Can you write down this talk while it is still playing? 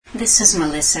This is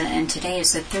Melissa, and today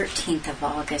is the 13th of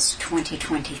August,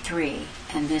 2023,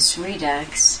 and this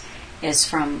Redux is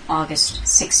from August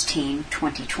 16,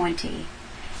 2020,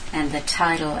 and the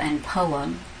title and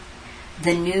poem,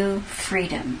 The New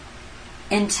Freedom,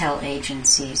 Intel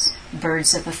Agencies,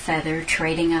 Birds of a Feather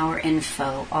Trading Our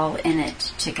Info, All in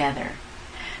It Together.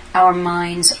 Our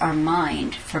minds are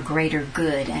mined for greater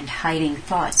good, and hiding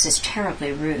thoughts is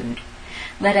terribly rude.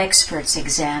 Let experts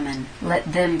examine,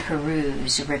 let them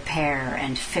peruse, repair,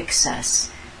 and fix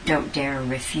us. Don't dare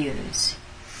refuse.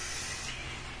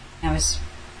 I was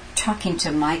talking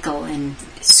to Michael in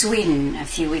Sweden a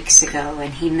few weeks ago,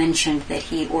 and he mentioned that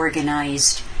he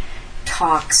organized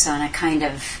talks on a kind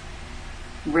of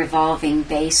revolving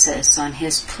basis on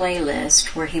his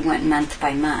playlist where he went month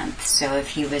by month. So if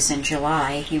he was in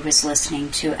July, he was listening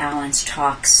to Alan's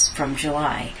talks from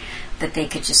July, that they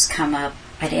could just come up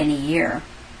at any year,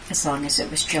 as long as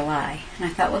it was July. And I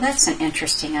thought, well, that's an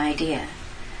interesting idea.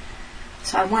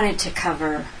 So I wanted to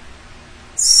cover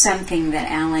something that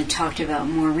Alan talked about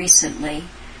more recently.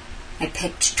 I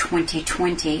picked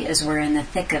 2020 as we're in the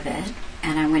thick of it,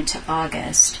 and I went to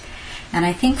August. And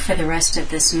I think for the rest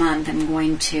of this month, I'm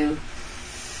going to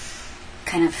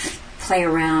kind of play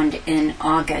around in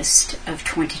August of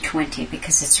 2020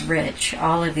 because it's rich.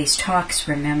 All of these talks,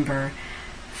 remember,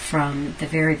 from the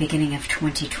very beginning of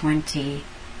 2020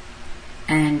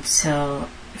 until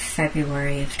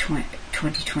February of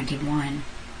 2021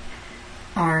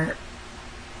 are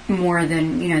more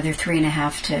than, they're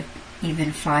 3.5 to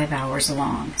even 5 hours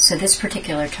long. So this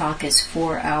particular talk is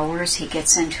 4 hours. He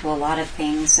gets into a lot of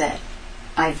things that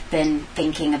I've been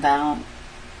thinking about.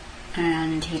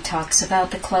 And he talks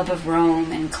about the Club of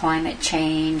Rome and climate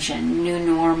change and new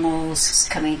normals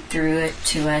coming through it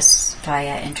to us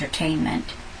via entertainment.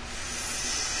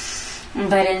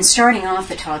 But in starting off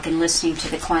the talk and listening to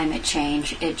the climate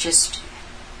change, I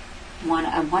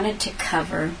wanted to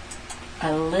cover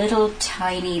a little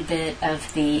tiny bit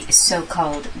of the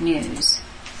so-called news.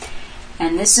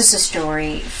 And this is a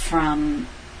story from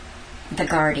The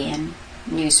Guardian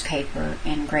newspaper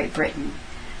in Great Britain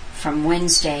from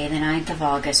Wednesday, the 9th of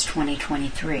August,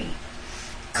 2023.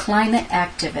 Climate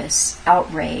activists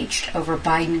outraged over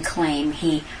Biden claim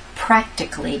he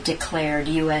practically declared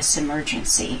U.S.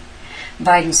 emergency.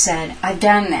 Biden said, "I've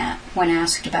done that," when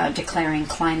asked about declaring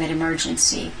climate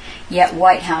emergency, yet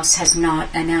White House has not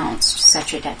announced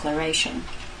such a declaration.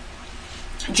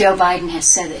 Joe Biden has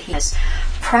said that he has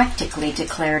practically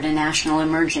declared a national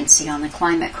emergency on the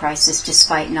climate crisis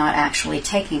despite not actually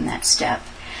taking that step,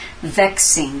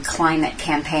 vexing climate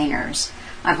campaigners.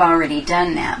 "I've already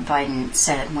done that," Biden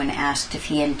said when asked if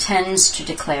he intends to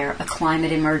declare a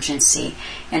climate emergency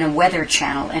in a Weather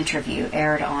Channel interview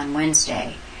aired on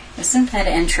Wednesday. Isn't that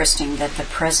interesting that the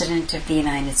President of the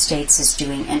United States is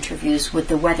doing interviews with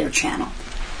the Weather Channel?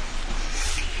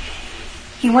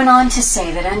 He went on to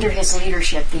say that under his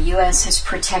leadership, the U.S. has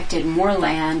protected more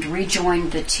land,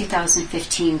 rejoined the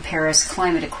 2015 Paris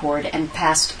Climate Accord, and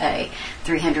passed a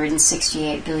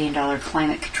 $368 billion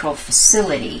climate control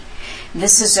facility.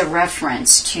 This is a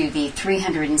reference to the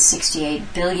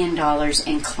 $368 billion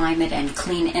in climate and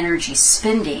clean energy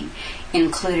spending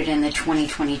included in the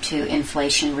 2022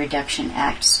 Inflation Reduction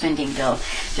Act spending bill.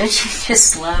 Don't you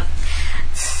just love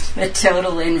the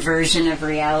total inversion of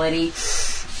reality?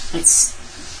 It's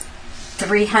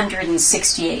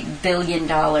 $368 billion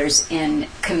in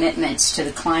commitments to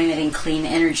the climate and clean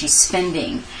energy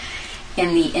spending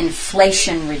in the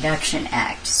Inflation Reduction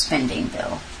Act spending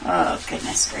bill. Oh,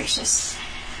 goodness gracious.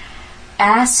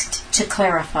 Asked to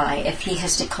clarify if he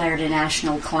has declared a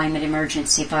national climate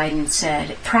emergency, Biden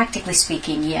said, "Practically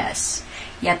speaking, yes."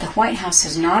 Yet the White House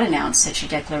has not announced such a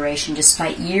declaration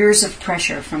despite years of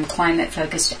pressure from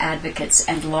climate-focused advocates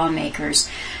and lawmakers.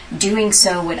 Doing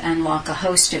so would unlock a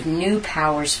host of new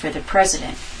powers for the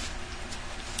president.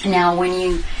 Now, when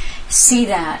you see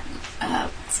that,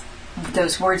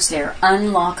 those words there,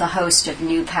 unlock a host of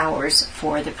new powers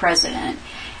for the president,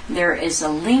 there is a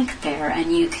link there,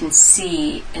 and you can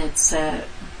see it's a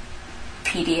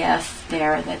PDF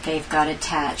there that they've got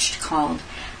attached called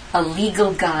A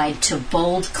Legal Guide to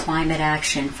Bold Climate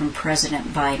Action from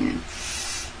President Biden.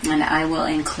 And I will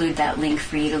include that link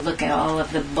for you to look at all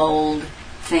of the bold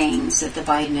things that the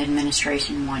Biden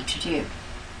administration want to do.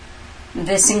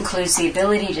 This includes the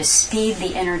ability to speed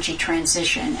the energy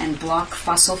transition and block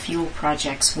fossil fuel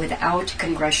projects without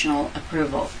congressional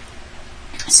approval.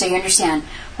 So you understand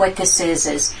what this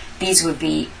is these would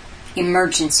be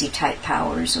emergency type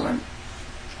powers or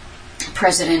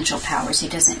presidential powers. He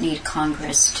doesn't need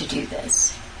Congress to do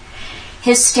this.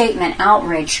 His statement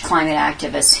outraged climate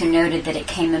activists who noted that it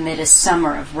came amid a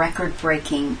summer of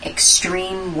record-breaking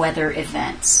extreme weather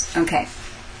events. Okay,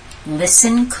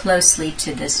 listen closely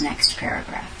to this next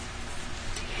paragraph.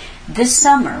 This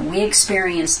summer, we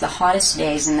experienced the hottest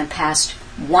days in the past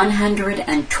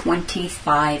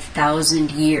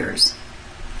 125,000 years.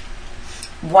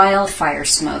 Wildfire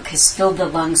smoke has filled the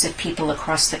lungs of people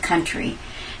across the country.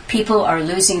 People are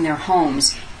losing their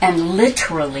homes and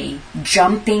literally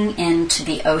jumping into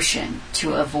the ocean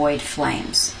to avoid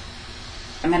flames.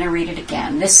 I'm going to read it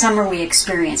again. This summer we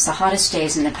experienced the hottest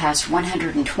days in the past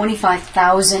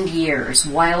 125,000 years.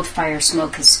 Wildfire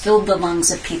smoke has filled the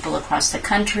lungs of people across the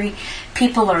country.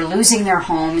 People are losing their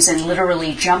homes and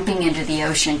literally jumping into the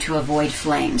ocean to avoid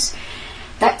flames.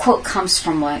 That quote comes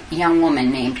from a young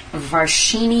woman named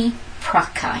Varshini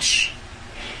Prakash.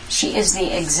 She is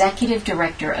the executive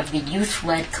director of the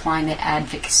youth-led climate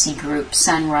advocacy group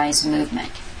Sunrise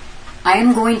Movement. I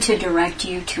am going to direct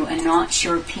you to a Not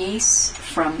Sure piece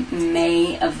from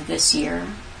May of this year,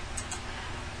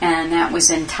 and that was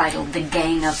entitled The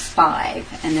Gang of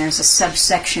Five, and there's a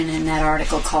subsection in that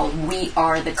article called We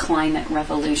Are the Climate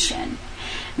Revolution,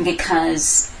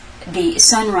 because the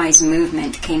Sunrise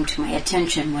Movement came to my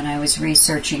attention when I was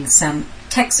researching some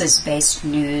Texas-based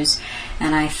news,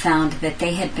 and I found that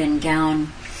they had been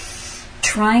down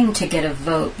trying to get a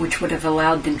vote which would have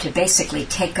allowed them to basically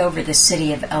take over the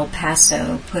city of El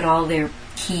Paso, put all their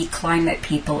key climate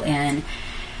people in.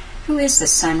 Who is the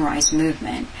Sunrise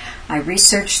Movement? I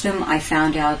researched them. I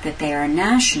found out that they are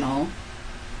national.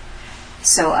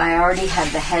 So I already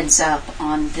had the heads up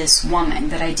on this woman,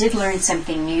 but I did learn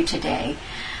something new today.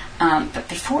 But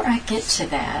before I get to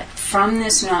that, from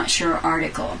this Not Sure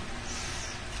article,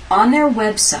 on their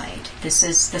website, this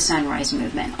is the Sunrise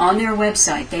Movement, on their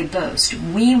website they boast,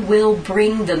 we will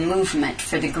bring the movement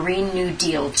for the Green New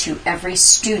Deal to every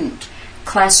student,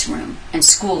 classroom, and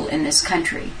school in this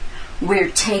country.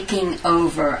 We're taking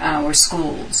over our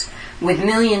schools. With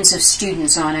millions of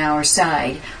students on our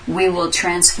side, we will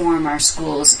transform our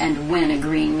schools and win a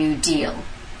Green New Deal.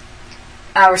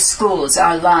 Our schools,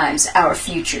 our lives, our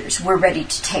futures, we're ready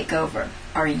to take over.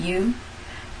 Are you?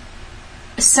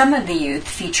 Some of the youth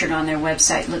featured on their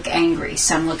website look angry,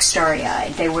 some look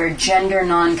starry-eyed. They wear gender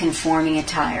non-conforming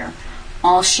attire,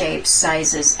 all shapes,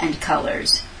 sizes, and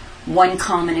colors. One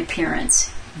common appearance,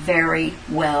 very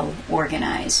well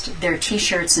organized. Their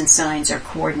t-shirts and signs are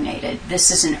coordinated.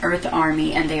 This is an Earth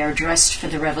army, and they are dressed for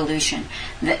the revolution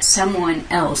that someone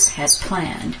else has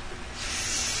planned.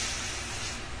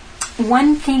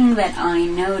 One thing that I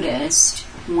noticed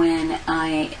when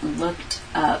I looked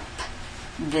up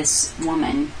this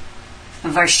woman,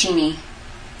 Varshini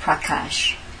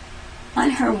Prakash, on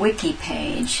her wiki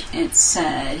page it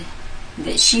said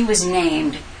that she was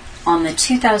named on the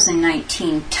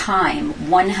 2019 Time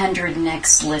 100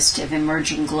 Next list of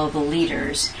emerging global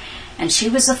leaders, and she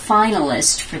was a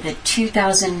finalist for the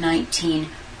 2019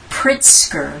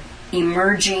 Pritzker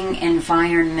Emerging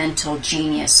Environmental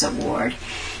Genius Award.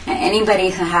 Now, anybody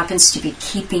who happens to be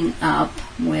keeping up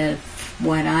with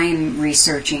what I'm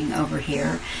researching over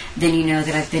here, then you know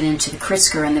that I've been into the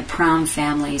Pritzker and the Prown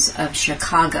families of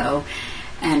Chicago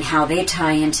and how they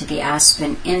tie into the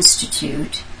Aspen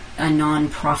Institute, a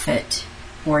non-profit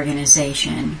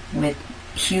organization with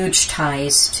huge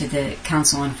ties to the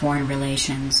Council on Foreign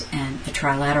Relations and the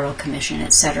Trilateral Commission,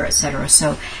 etc., etc.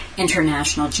 So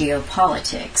international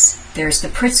geopolitics. There's the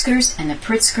Pritzkers, and the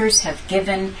Pritzkers have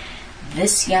given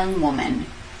this young woman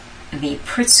the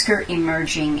Pritzker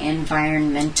Emerging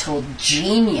Environmental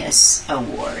Genius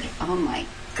Award. Oh my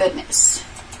goodness.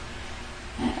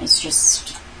 It's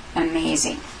just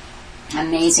amazing.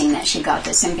 Amazing that she got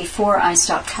this. And before I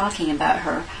stop talking about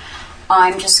her,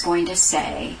 I'm just going to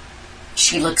say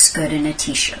she looks good in a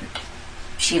t-shirt.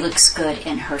 She looks good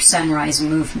in her Sunrise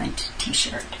Movement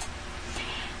t-shirt.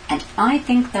 And I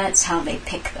think that's how they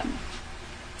pick them.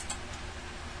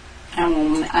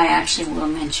 I actually will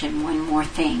mention one more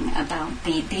thing about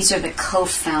these are the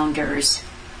co-founders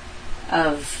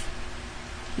of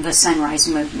the Sunrise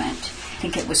Movement. I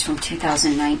think it was from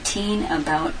 2019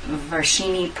 about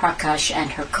Varshini Prakash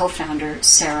and her co-founder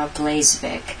Sarah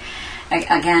Blazevich.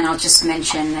 Again, I'll just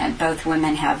mention that both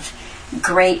women have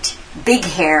great big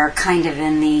hair, kind of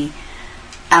in the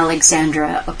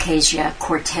Alexandra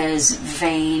Ocasio-Cortez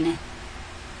vein.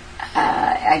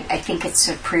 I think it's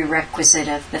a prerequisite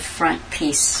of the front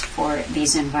piece for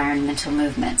these environmental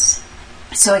movements.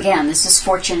 So again, this is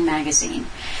Fortune magazine.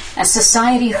 As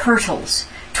society hurtles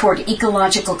toward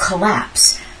ecological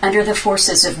collapse, Under the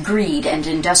forces of greed and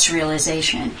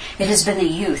industrialization, it has been the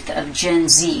youth of Gen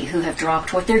Z who have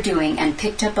dropped what they're doing and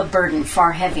picked up a burden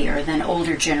far heavier than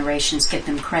older generations give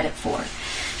them credit for,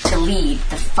 to lead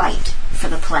the fight for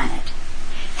the planet.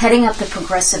 Heading up the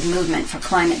progressive movement for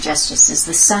climate justice is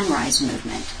the Sunrise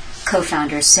Movement.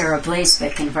 Co-founders Sarah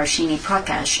Blazevik and Varshini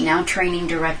Prakash, now training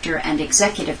director and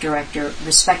executive director,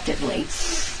 respectively,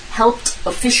 helped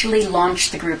officially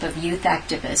launch the group of youth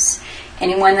activists.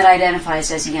 Anyone that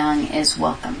identifies as young is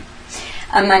welcome.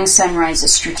 Among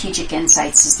Sunrise's strategic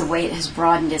insights is the way it has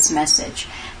broadened its message.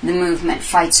 The movement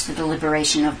fights for the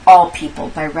liberation of all people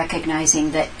by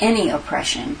recognizing that any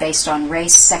oppression based on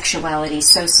race, sexuality,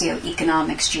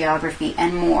 socioeconomics, geography,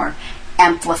 and more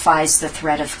amplifies the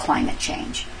threat of climate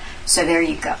change. So there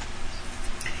you go.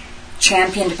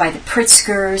 Championed by the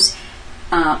Pritzkers,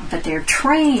 but they're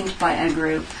trained by a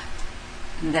group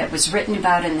that was written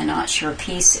about in the Not Sure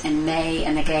piece in May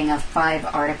in the Gang of Five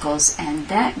articles, and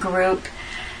that group,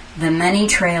 the money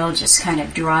trail just kind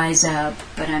of dries up,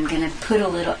 but I'm going to put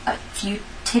a few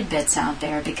tidbits out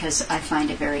there because I find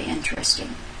it very interesting.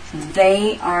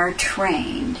 They are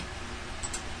trained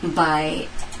by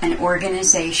an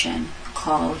organization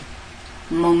called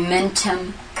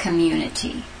Momentum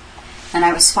Community, and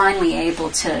I was finally able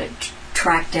to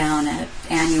track down an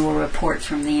annual report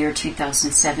from the year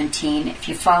 2017. If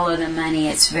you follow the money,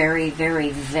 it's very, very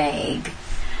vague.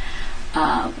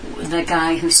 The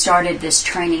guy who started this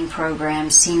training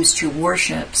program seems to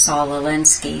worship Saul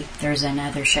Alinsky. There's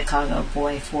another Chicago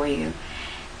boy for you.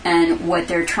 And what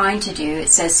they're trying to do, it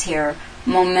says here,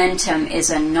 Momentum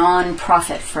is a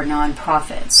non-profit for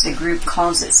non-profits. The group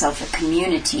calls itself a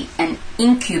community, an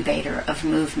incubator of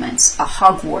movements, a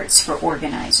Hogwarts for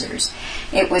organizers.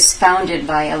 It was founded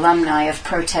by alumni of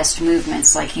protest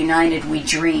movements like United We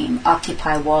Dream,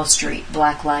 Occupy Wall Street,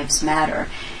 Black Lives Matter,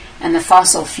 and the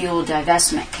fossil fuel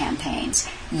divestment campaigns.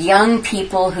 Young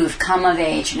people who've come of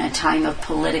age in a time of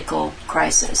political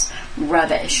crisis.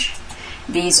 Rubbish.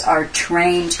 These are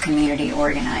trained community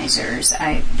organizers.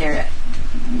 I'm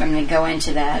going to go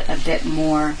into that a bit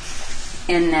more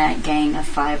in that Gang of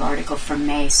Five article from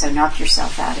May, so knock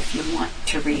yourself out if you want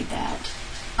to read that.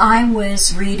 I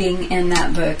was reading in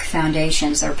that book,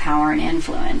 Foundations, Their Power and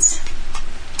Influence,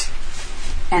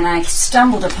 and I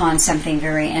stumbled upon something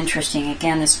very interesting.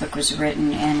 Again, this book was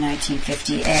written in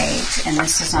 1958, and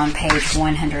this is on page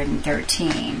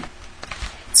 113.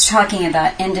 It's talking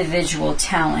about individual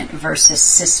talent versus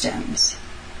systems.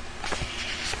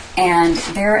 And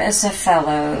there is a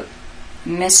fellow,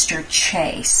 Mr.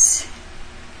 Chase.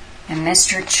 And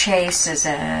Mr. Chase is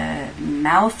a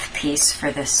mouthpiece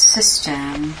for the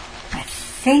system. I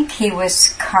think he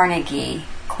was Carnegie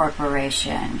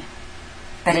Corporation,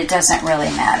 but it doesn't really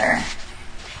matter.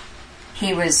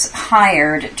 He was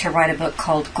hired to write a book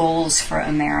called Goals for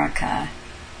America.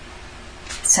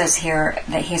 It says here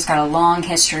that he's got a long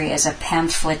history as a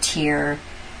pamphleteer.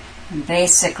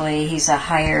 Basically, he's a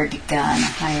hired gun, a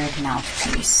hired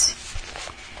mouthpiece.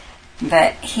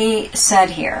 But he said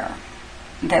here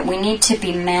that we need to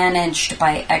be managed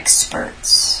by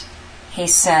experts. He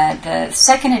said the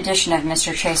second edition of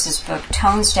Mr. Chase's book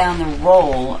tones down the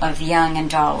role of Young and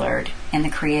Dollard in the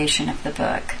creation of the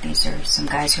book. These are some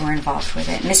guys who were involved with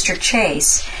it. Mr.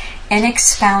 Chase, in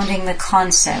expounding the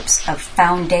concepts of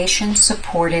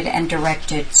foundation-supported and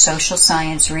directed social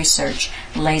science research,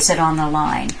 lays it on the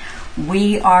line.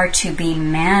 We are to be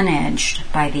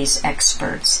managed by these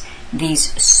experts,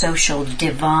 these social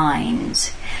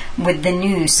divines, with the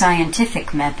new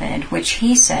scientific method, which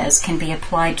he says can be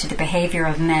applied to the behavior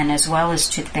of men as well as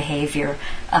to the behavior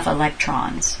of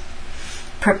electrons.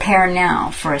 Prepare now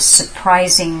for a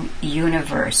surprising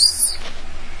universe.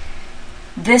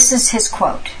 This is his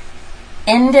quote.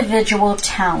 Individual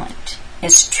talent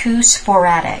is too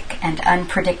sporadic and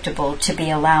unpredictable to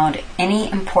be allowed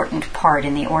any important part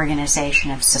in the organization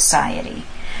of society.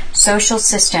 Social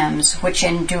systems which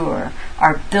endure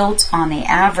are built on the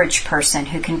average person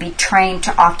who can be trained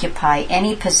to occupy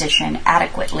any position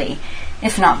adequately,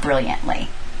 if not brilliantly.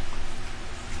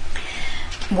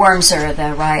 Wormser,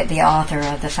 the author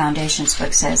of the Foundations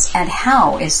book, says, and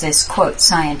how is this, quote,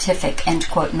 scientific, end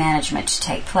quote, management to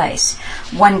take place?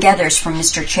 One gathers from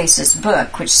Mr. Chase's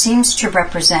book, which seems to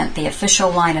represent the official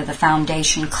line of the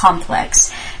Foundation complex,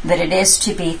 that it is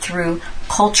to be through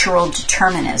cultural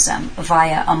determinism,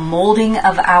 via a molding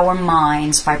of our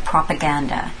minds by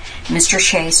propaganda. Mr.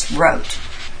 Chase wrote,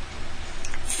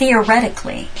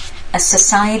 theoretically, a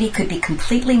society could be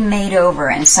completely made over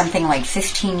in something like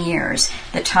 15 years,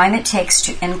 the time it takes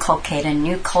to inculcate a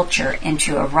new culture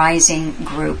into a rising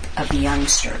group of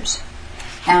youngsters.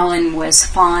 Alan was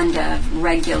fond of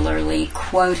regularly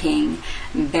quoting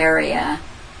Beria,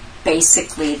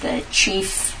 basically the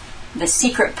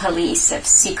secret police,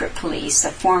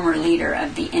 a former leader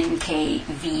of the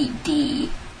NKVD,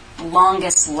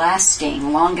 longest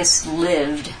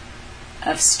lived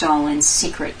of Stalin's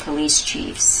secret police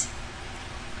chiefs.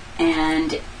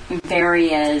 And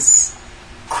Beria's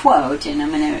quote, and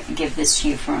I'm going to give this to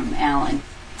you from Alan.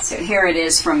 So here it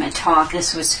is from a talk.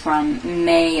 This was from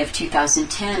May of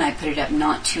 2010. I put it up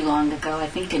not too long ago, I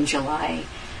think in July.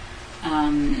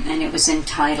 And it was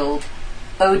entitled,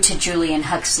 Ode to Julian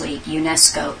Huxley,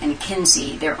 UNESCO, and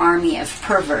Kinsey, Their Army of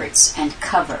Perverts and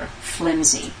Cover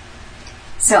Flimsy.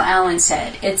 So Alan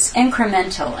said, it's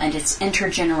incremental and it's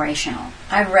intergenerational.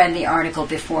 I've read the article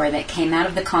before that came out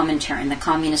of the Comintern, the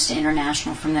Communist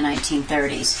International from the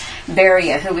 1930s.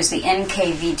 Beria, who was the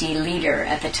NKVD leader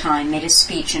at the time, made a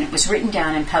speech, and it was written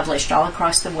down and published all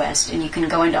across the West, and you can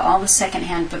go into all the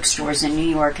second-hand bookstores in New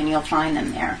York and you'll find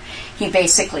them there. He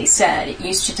basically said it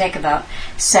used to take about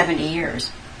 70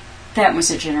 years. That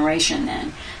was a generation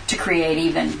then, to create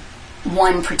even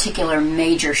one particular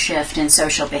major shift in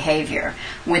social behavior,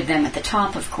 with them at the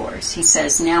top, of course. He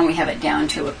says now we have it down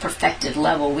to a perfected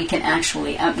level. We can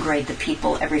actually upgrade the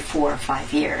people every 4 or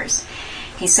 5 years.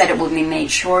 He said it will be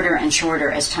made shorter and shorter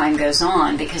as time goes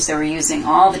on because they were using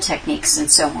all the techniques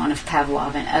and so on of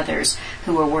Pavlov and others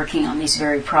who were working on these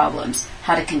very problems,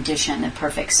 how to condition the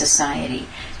perfect society.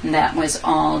 And that was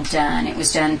all done. It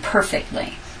was done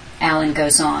perfectly. Alan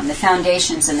goes on, the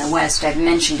foundations in the West, I've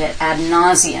mentioned it ad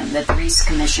nauseum, that the Reese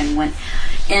Commission went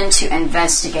in to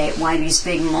investigate why these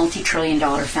big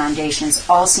multi-trillion-dollar foundations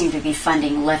all seem to be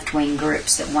funding left-wing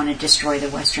groups that want to destroy the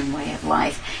Western way of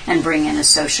life and bring in a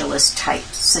socialist-type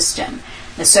system.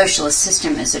 The socialist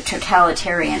system is a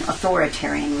totalitarian,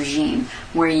 authoritarian regime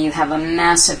where you have a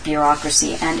massive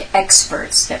bureaucracy and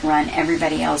experts that run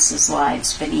everybody else's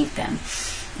lives beneath them.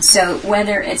 So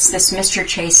whether it's this Mr.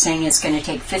 Chase saying it's going to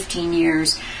take 15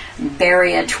 years,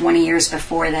 Beria 20 years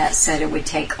before that said it would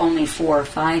take only 4 or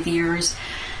 5 years,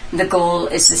 the goal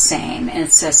is the same.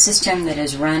 It's a system that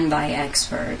is run by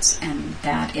experts, and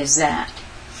that is that.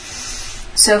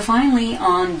 So finally,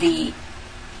 on the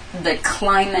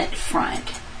climate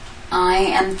front, I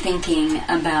am thinking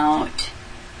about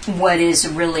what is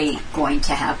really going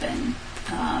to happen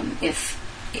if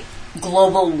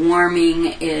global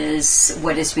warming is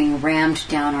what is being rammed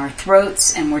down our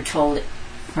throats, and we're told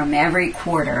from every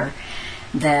quarter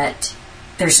that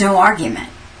there's no argument.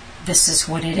 This is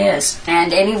what it is.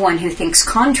 And anyone who thinks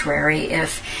contrary,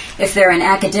 if they're an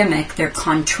academic, they're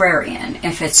contrarian.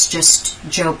 If it's just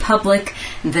Joe Public,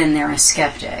 then they're a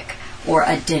skeptic or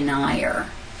a denier.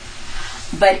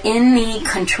 But in the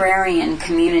contrarian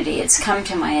community, it's come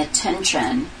to my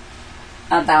attention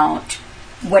about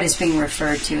what is being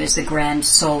referred to as the grand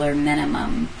solar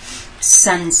minimum,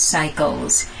 sun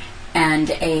cycles,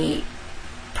 and a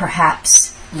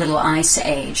perhaps little ice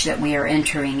age that we are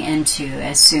entering into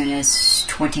as soon as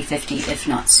 2050, if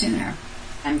not sooner.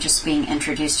 I'm just being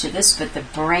introduced to this, but the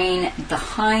brain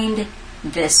behind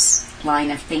this line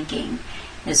of thinking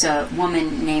is a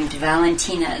woman named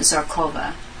Valentina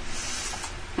Zarkova.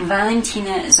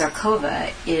 Valentina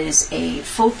Zarkova is a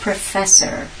full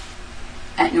professor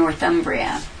at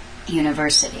Northumbria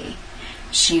University.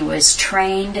 She was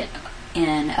trained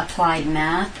in applied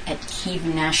math at Kyiv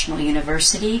National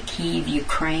University, Kyiv,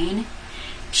 Ukraine.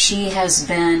 She has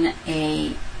been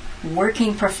a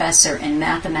working professor in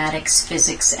mathematics,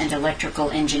 physics, and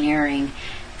electrical engineering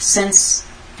since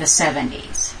the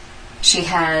 70s. She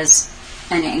has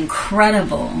an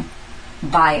incredible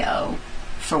bio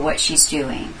for what she's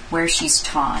doing, where she's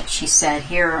taught. She said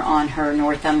here on her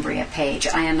Northumbria page,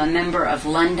 I am a member of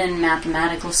London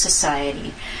Mathematical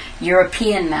Society,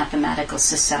 European Mathematical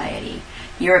Society,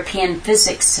 European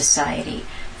Physics Society,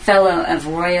 Fellow of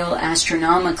Royal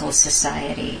Astronomical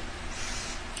Society,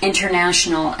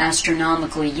 International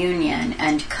Astronomical Union,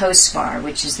 and COSPAR,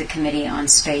 which is the Committee on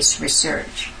Space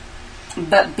Research.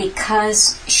 But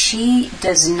because she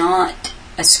does not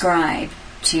ascribe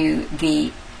to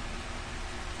the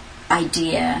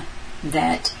idea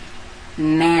that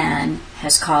man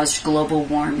has caused global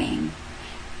warming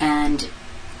and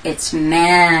it's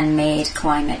man-made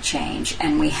climate change,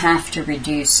 and we have to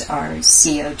reduce our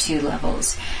CO2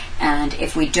 levels. And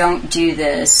if we don't do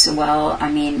this, well,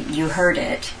 I mean, you heard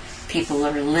it. People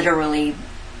are literally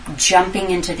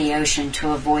jumping into the ocean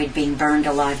to avoid being burned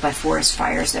alive by forest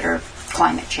fires that are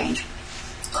climate change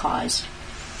caused.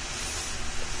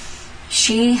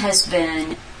 She has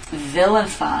been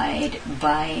vilified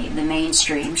by the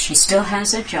mainstream. She still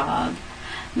has a job,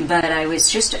 but I was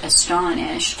just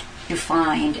astonished to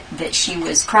find that she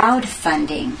was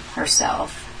crowdfunding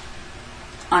herself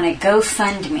on a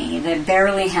GoFundMe that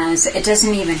barely has, it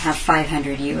doesn't even have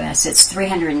 500 US, it's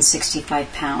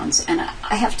 365 pounds. And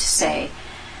I have to say,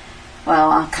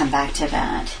 well, I'll come back to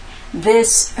that.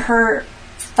 Her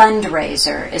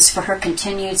fundraiser is for her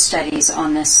continued studies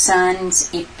on the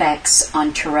sun's effects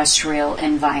on terrestrial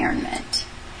environment.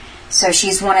 So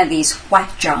she's one of these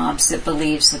whack jobs that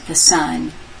believes that the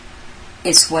sun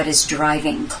is what is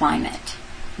driving climate,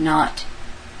 not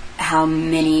how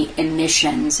many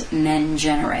emissions men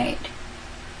generate.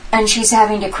 And she's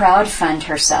having to crowdfund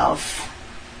herself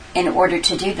in order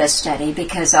to do this study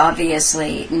because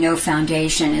obviously no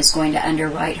foundation is going to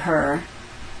underwrite her.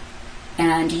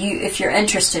 And if you're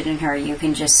interested in her, you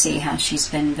can just see how she's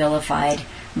been vilified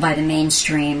by the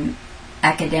mainstream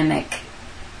academic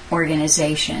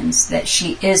organizations that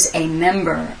she is a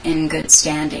member in good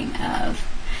standing of.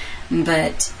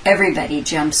 But everybody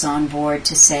jumps on board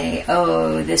to say,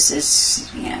 oh, this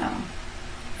is,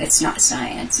 it's not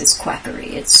science, it's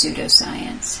quackery, it's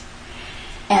pseudoscience.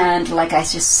 And like I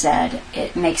just said,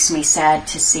 it makes me sad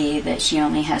to see that she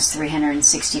only has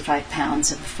 365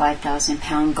 pounds of a 5,000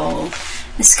 pound goal.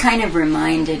 This kind of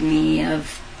reminded me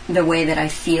of the way that I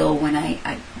feel when I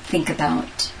think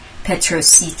about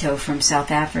Petrocito from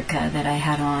South Africa that I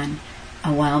had on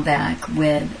a while back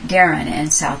with Darren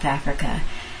in South Africa.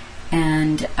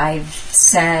 And I've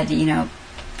said,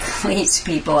 please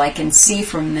people, I can see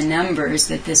from the numbers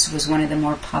that this was one of the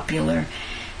more popular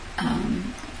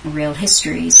real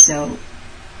histories. So,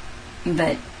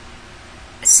 but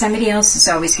somebody else is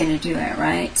always going to do it,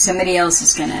 right? Somebody else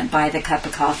is going to buy the cup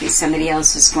of coffee. Somebody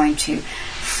else is going to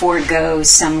forego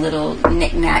some little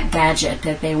knick-knack gadget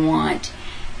that they want,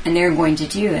 and they're going to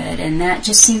do it. And that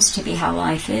just seems to be how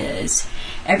life is.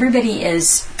 Everybody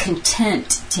is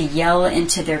content to yell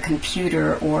into their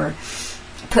computer or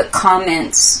put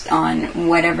comments on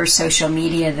whatever social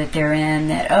media that they're in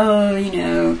that,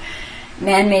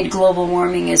 man-made global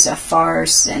warming is a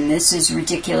farce and this is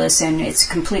ridiculous and it's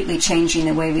completely changing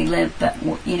the way we live. But,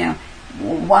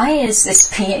 why is this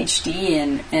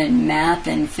PhD in math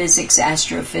and physics,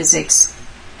 astrophysics,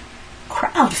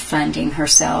 crowdfunding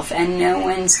herself and no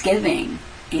one's giving?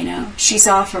 She's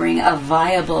offering a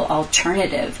viable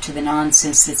alternative to the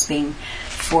nonsense that's being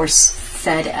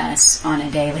force-fed us on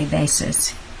a daily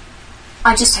basis.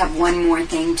 I just have one more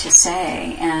thing to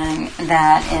say, and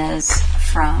that is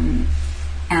from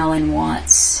Alan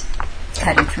Watts'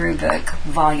 Cutting Through book,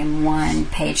 Volume 1,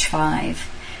 page 5.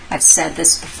 I've said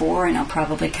this before, and I'll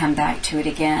probably come back to it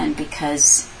again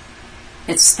because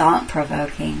it's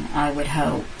thought-provoking, I would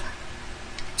hope.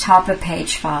 Top of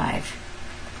page 5.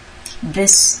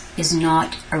 This is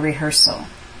not a rehearsal.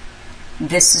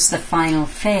 This is the final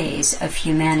phase of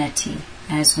humanity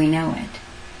as we know it.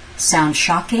 Sound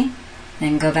shocking?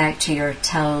 Then go back to your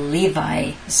Tel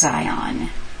Levi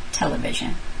Zion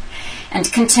television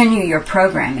and continue your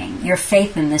programming. Your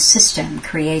faith in the system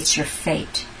creates your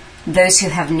fate. Those who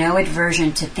have no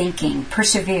aversion to thinking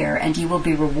persevere, and you will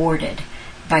be rewarded.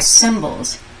 By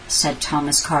symbols, said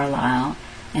Thomas Carlyle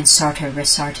and Sartor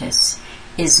Resartus,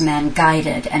 is man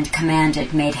guided and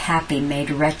commanded, made happy, made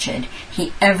wretched.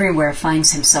 He everywhere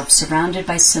finds himself surrounded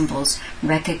by symbols,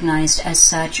 recognized as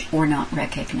such or not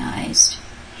recognized.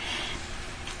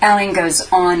 Alan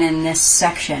goes on in this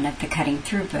section of the Cutting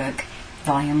Through book,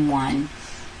 Volume 1,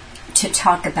 to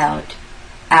talk about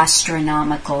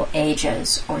astronomical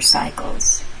ages or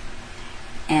cycles.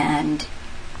 And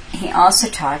he also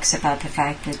talks about the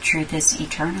fact that truth is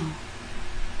eternal.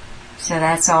 So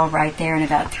that's all right there in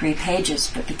about 3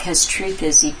 pages. But because truth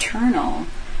is eternal,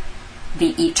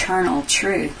 the eternal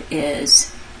truth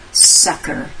is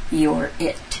succor your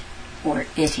it, or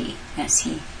itty, as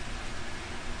he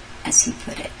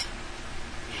put it.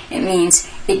 It means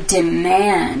it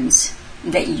demands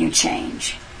that you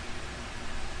change.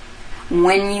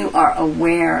 When you are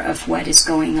aware of what is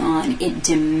going on, it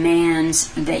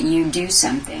demands that you do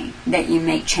something, that you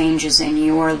make changes in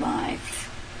your life,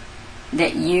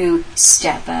 that you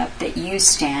step up, that you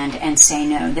stand and say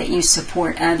no, that you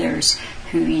support others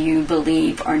who you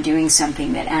believe are doing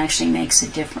something that actually makes a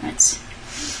difference.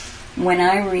 When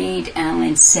I read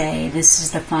Alan say, this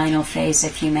is the final phase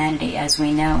of humanity as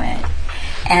we know it,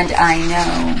 and I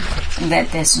know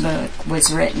that this book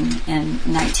was written in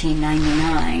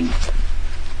 1999,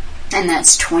 and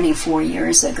that's 24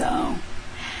 years ago,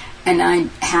 and I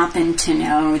happen to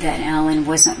know that Alan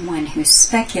wasn't one who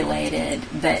speculated,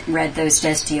 but read those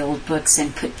dusty old books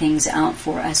and put things out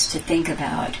for us to think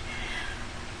about.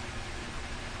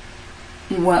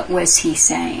 What was he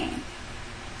saying?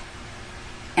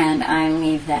 And I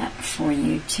leave that for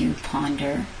you to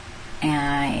ponder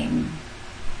I'm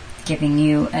giving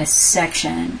you a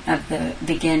section of the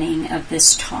beginning of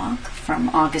this talk from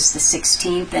August the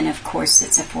 16th, and of course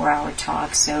it's a 4-hour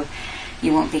talk, so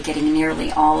you won't be getting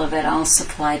nearly all of it. I'll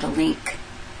supply the link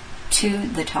to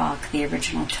the talk, the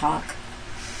original talk.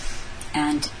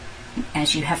 And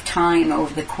as you have time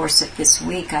over the course of this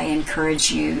week, I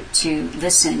encourage you to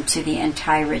listen to the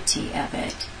entirety of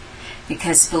it.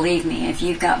 Because believe me, if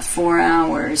you've got 4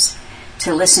 hours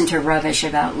to listen to rubbish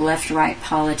about left-right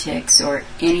politics or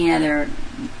any other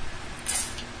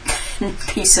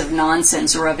piece of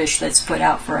nonsense rubbish that's put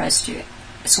out for us to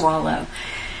swallow,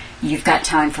 you've got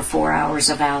time for 4 hours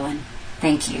of Alan.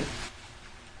 Thank you.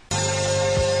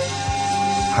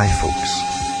 Hi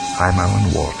folks, I'm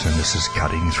Alan Watt, and this is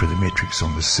Cutting Through the Matrix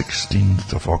on the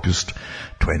 16th of August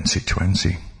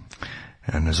 2020.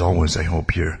 And as always, I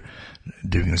hope you're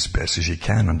doing as best as you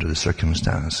can under the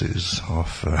circumstances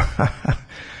of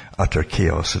utter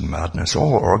chaos and madness,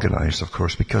 all organized, of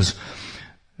course, because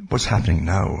what's happening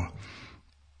now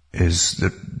is the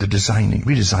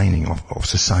redesigning of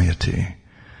society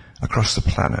across the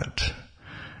planet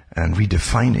and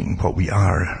redefining what we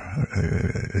are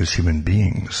as human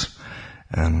beings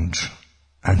and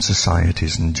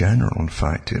societies in general. In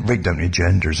fact, right down to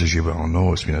genders, as you well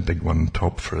know, it's been a big one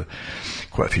top for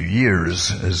quite a few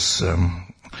years, as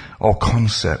all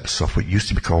concepts of what used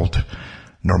to be called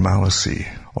normalcy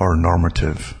or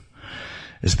normative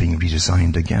is being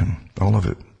redesigned again, all of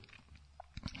it,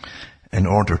 in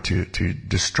order to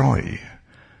destroy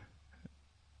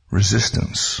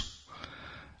resistance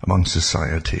among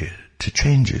society to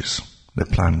changes, the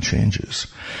planned changes.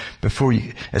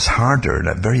 It's harder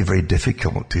and very, very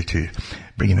difficult to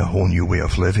bring in a whole new way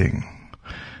of living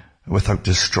without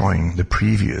destroying the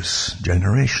previous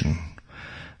generation.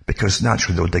 Because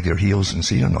naturally they'll dig their heels and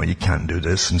say, no, you can't do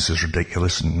this, and this is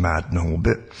ridiculous and mad and a whole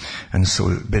bit. And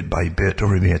so bit by bit,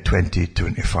 over maybe a 20,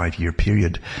 25-year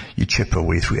period, you chip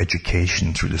away through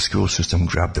education, through the school system,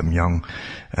 grab them young,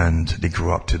 and they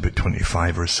grow up to about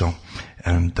 25 or so.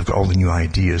 And they've got all the new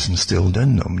ideas instilled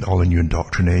in them, all the new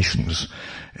indoctrinations,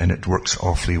 and it works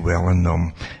awfully well in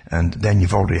them. And then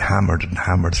you've already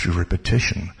hammered through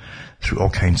repetition, through all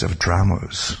kinds of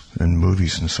dramas and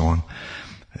movies and so on,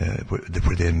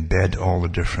 where they embed all the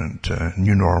different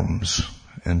new norms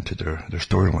into their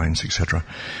storylines, etc.,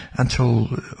 until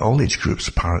all age groups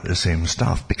parrot the same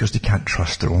stuff because they can't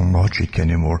trust their own logic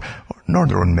anymore, nor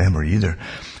their own memory either.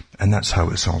 And that's how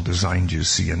it's all designed, you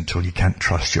see, until you can't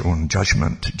trust your own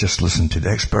judgment. Just listen to the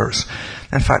experts.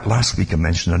 In fact, last week I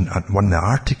mentioned one of the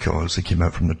articles that came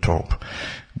out from the top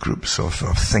groups of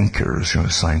thinkers,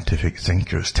 scientific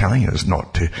thinkers, telling us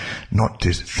not to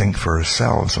think for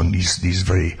ourselves on these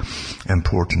very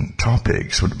important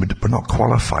topics. We're not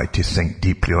qualified to think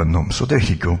deeply on them. So there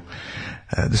you go.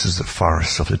 This is the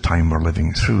farce of the time we're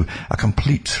living through, a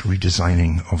complete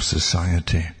redesigning of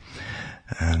society.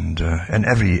 And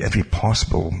every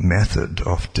possible method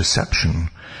of deception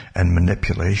and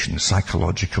manipulation,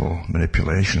 psychological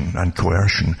manipulation and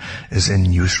coercion is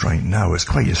in use right now. It's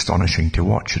quite astonishing to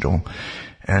watch it all.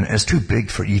 And it's too big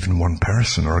for even one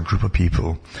person or a group of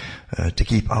people to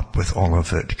keep up with all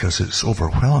of it because it's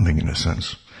overwhelming in a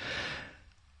sense.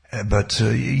 But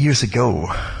years ago,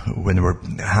 when they were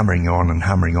hammering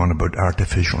on about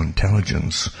artificial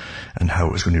intelligence and how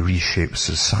it was going to reshape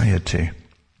society,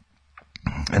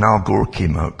 and Al Gore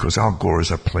came out, because Al Gore is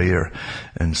a player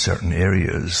in certain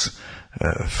areas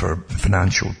for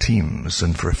financial teams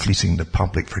and for fleecing the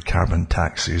public for carbon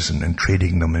taxes and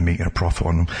trading them and making a profit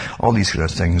on them. All these kind of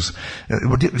things.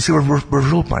 We're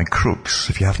ruled by crooks,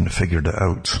 if you haven't figured it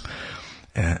out.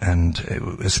 And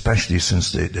especially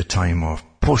since the time of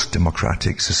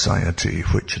post-democratic society,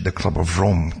 which the Club of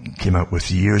Rome came out with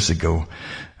years ago.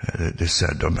 They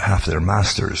said on behalf of their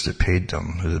masters that paid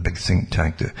them, the big think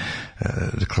tank,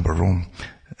 the Club of Rome,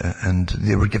 and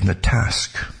they were given a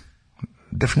task,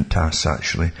 different tasks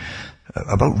actually,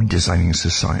 about redesigning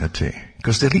society.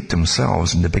 Because the elite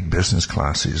themselves and the big business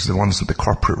classes, the ones with the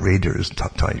corporate raiders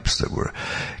types that were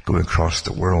going across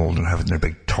the world and having their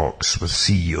big talks with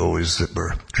CEOs that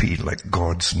were treated like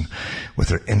gods and with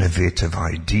their innovative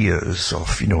ideas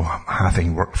of,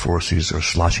 having workforces or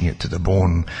slashing it to the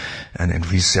bone and then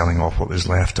reselling off what was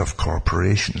left of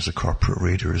corporations, the corporate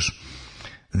raiders.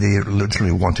 They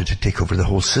literally wanted to take over the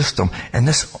whole system. And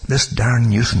this darn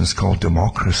nuisance called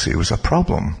democracy was a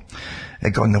problem.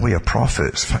 It got in the way of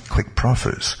profits, quick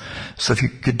profits. So if you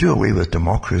could do away with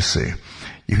democracy,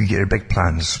 you could get your big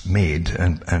plans made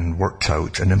and worked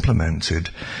out and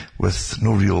implemented with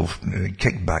no real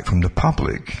kickback from the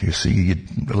public. You see, you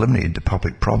eliminated the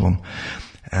public problem.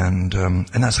 And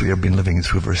that's what you've been living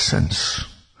through ever since.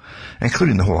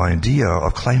 including the whole idea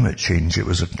of climate change. It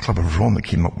was a Club of Rome that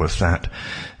came up with that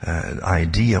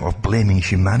idea of blaming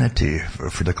humanity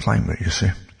for the climate, you see.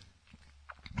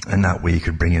 And that way you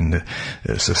could bring in the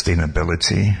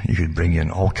sustainability, you could bring in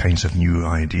all kinds of new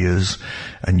ideas,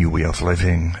 a new way of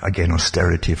living, again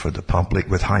austerity for the public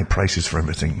with high prices for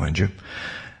everything, mind you.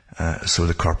 So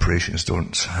the corporations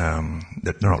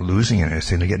they're not losing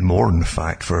anything, they get more in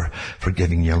fact for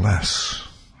giving you less.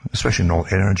 Especially in all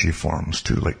energy forms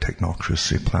too, like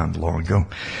Technocracy planned long ago.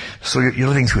 So you're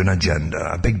living through an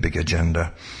agenda, a big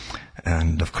agenda.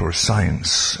 And of course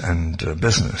science and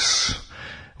business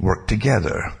work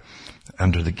together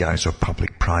under the guise of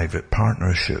public-private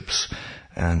partnerships.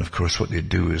 And of course what they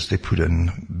do is they put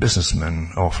in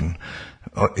businessmen, often,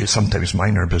 sometimes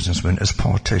minor businessmen, as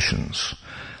politicians.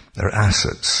 They're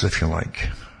assets, if you like.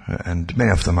 And many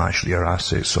of them actually are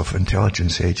assets of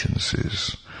intelligence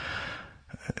agencies.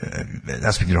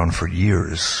 That's been going on for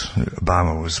years.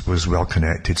 Obama was well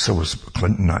connected, so was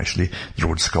Clinton actually. The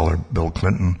Rhodes Scholar Bill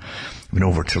Clinton went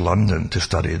over to London to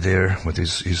study there with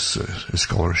his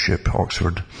scholarship,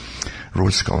 Oxford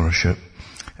Rhodes Scholarship,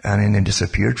 and then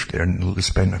disappeared there and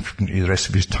spent the rest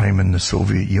of his time in the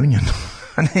Soviet Union.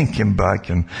 And then came back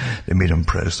and they made him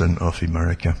president of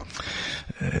America.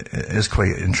 It's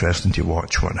quite interesting to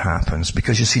watch what happens,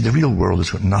 because you see the real world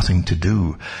has got nothing to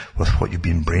do with what you've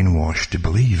been brainwashed to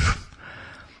believe.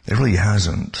 It really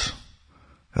hasn't.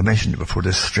 I mentioned it before,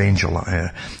 this strange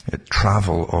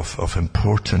travel of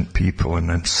important people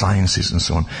and sciences and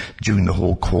so on during the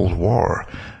whole Cold War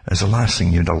is the last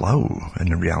thing you'd allow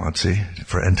in reality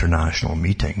for international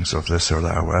meetings of this or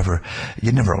that or whatever.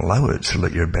 You'd never allow it to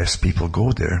let your best people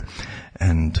go there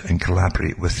and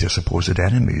collaborate with their supposed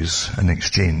enemies and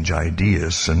exchange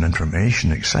ideas and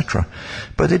information, etc.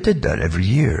 But they did that every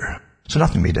year. So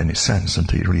nothing made any sense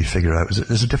until you really figure out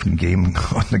there's a different game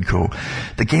on the go.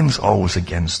 The game's always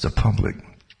against the public.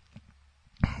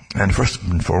 And first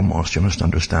and foremost, you must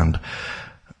understand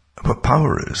what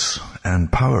power is. And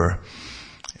power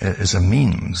is a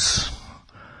means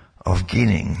of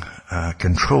gaining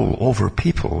control over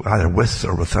people, either with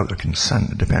or without their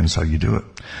consent. It depends how you do it.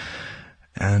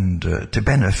 And to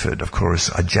benefit, of course,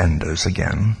 agendas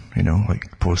again,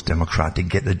 like post-democratic,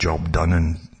 get the job done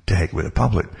and to heck with the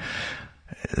public.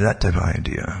 That type of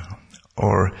idea.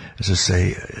 Or, as I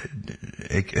say,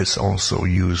 it's also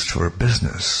used for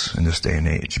business in this day and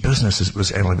age. Business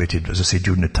was elevated, as I say,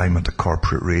 during the time of the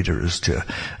corporate raiders to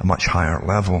a much higher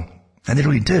level. And they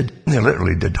really did. They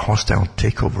literally did hostile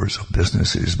takeovers of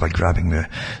businesses by grabbing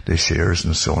the shares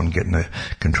and so on, getting the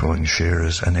controlling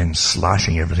shares and then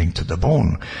slashing everything to the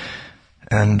bone.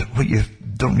 And what you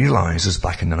don't realize is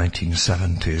back in the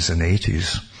 1970s and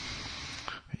 80s,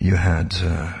 you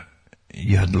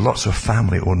had lots of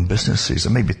family-owned businesses,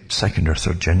 and maybe second or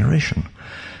third generation.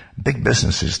 Big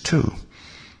businesses too,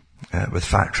 with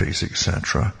factories,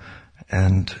 etc.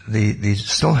 And they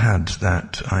still had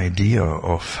that idea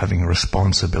of having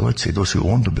responsibility, those who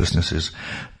owned the businesses,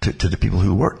 to the people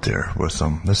who worked there with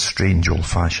them. This strange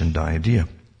old-fashioned idea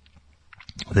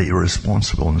that you're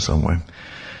responsible in some way.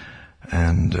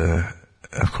 And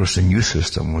of course the new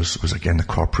system was again the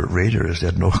corporate raiders. They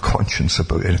had no conscience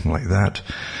about anything like that.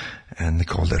 And they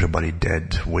called everybody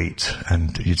dead weight,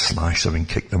 and you'd slash them and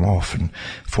kick them off. And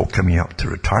folk coming up to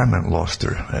retirement lost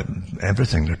their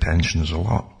everything, their pensions, a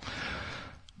lot.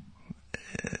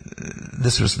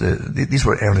 These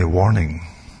were early warning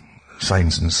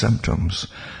signs and symptoms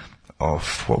of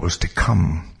what was to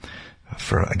come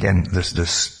for, again, this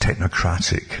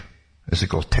technocratic, as they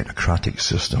call technocratic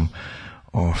system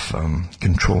of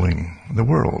controlling the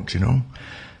world,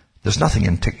 There's nothing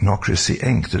in Technocracy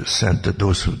Inc. that said that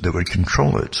those that would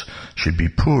control it should be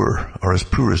poor, or as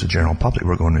poor as the general public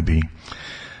were going to be.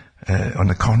 On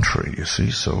the contrary, you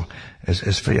see, so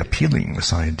it's very appealing,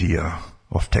 this idea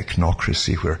of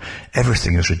technocracy where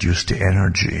everything is reduced to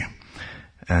energy.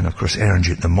 And of course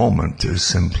energy at the moment is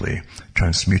simply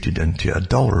transmuted into a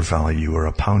dollar value or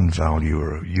a pound value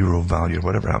or a euro value or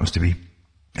whatever it happens to be.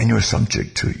 And you're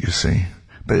subject to it, you see.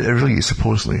 But it really,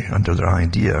 supposedly, under their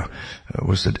idea,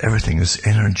 was that everything is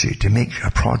energy. To make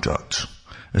a product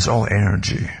is all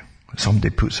energy. Somebody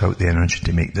puts out the energy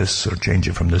to make this or change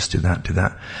it from this to that to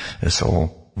that. It's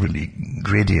all really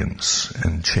gradients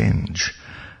and change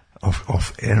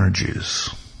of energies,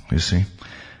 you see.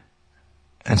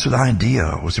 And so the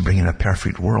idea was to bring in a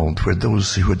perfect world where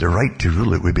those who had the right to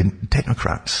rule it would be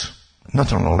technocrats.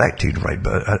 Not an elected right,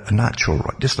 but a natural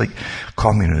right. Just like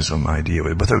communism idea,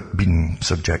 without being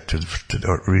subjected to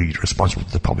or really responsible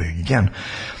to the public again.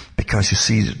 Because you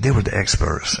see, they were the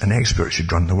experts, and experts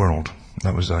should run the world.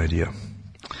 That was the idea.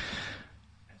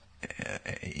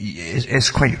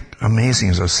 it's quite amazing,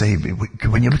 as I say,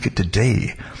 when you look at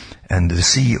today, and the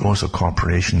CEOs of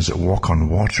corporations that walk on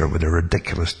water with their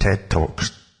ridiculous TED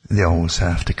Talks, they always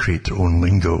have to create their own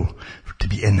lingo to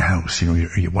be in-house.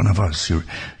 You're one of us.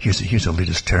 Here's the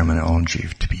latest terminology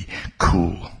to be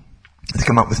cool. They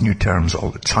come up with new terms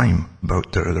all the time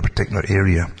about their particular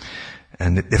area,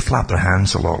 and they flap their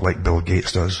hands a lot like Bill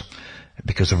Gates does,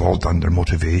 because they've all done their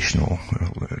motivational,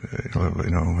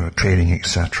 training,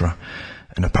 etc.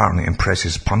 And apparently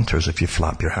impresses punters if you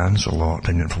flap your hands a lot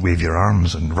and wave your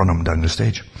arms and run them down the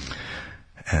stage.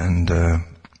 And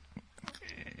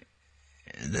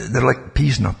they're like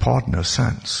peas in a pod in a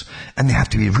sense. And they have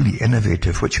to be really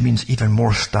innovative, which means even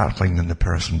more startling than the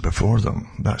person before them.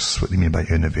 That's what they mean by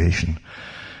innovation.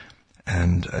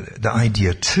 And the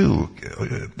idea too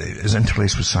is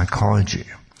interlaced with psychology,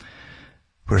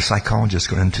 where psychologists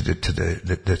got into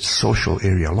the social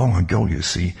area long ago, you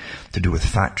see, to do with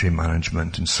factory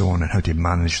management and so on, and how to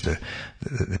manage the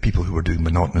people who were doing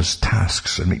monotonous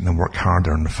tasks and making them work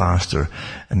harder and faster,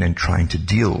 and then trying to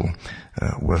deal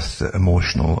with the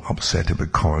emotional upset it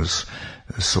would cause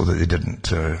so that they didn't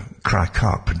crack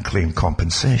up and claim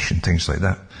compensation, things like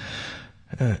that.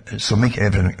 So make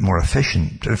everything more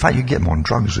efficient. In fact, you get them on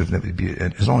drugs,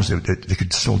 as long as they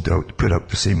could still put out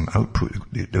the same output.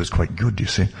 It was quite good, you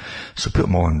see. So put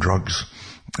them all on drugs,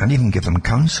 and even give them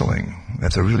counselling.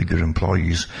 If they're really good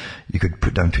employees, you could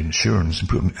put down to insurance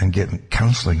and get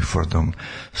counselling for them,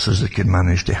 so as they could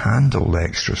manage to handle the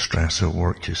extra stress at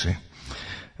work, you see.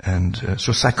 And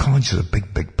so psychology is a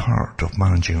big part of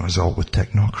managing us all with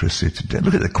technocracy today.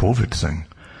 Look at the COVID thing.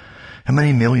 How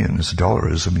many millions of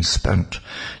dollars have been spent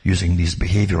using these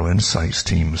behavioural insights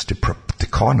teams to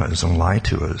con us and lie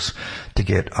to us, to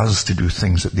get us to do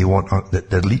things that that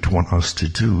the elite want us to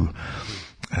do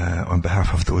on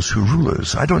behalf of those who rule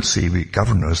us. I don't say we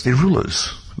govern us; they rule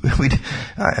us.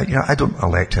 I don't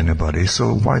elect anybody,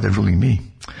 so why are they ruling me?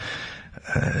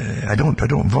 I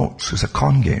don't vote. It's a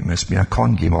con game. It's been a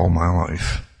con game all my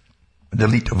life. The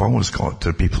elite have always got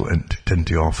their people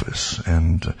into office,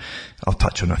 and I'll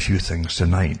touch on a few things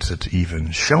tonight that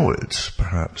even show it,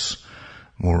 perhaps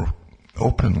more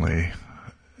openly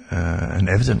and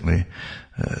evidently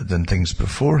than things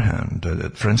beforehand.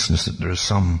 For instance, that there are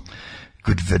some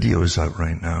good videos out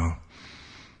right now.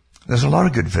 There's a lot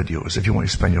of good videos if you want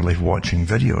to spend your life watching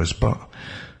videos, but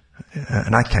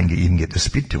and I can't even get the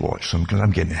speed to watch them because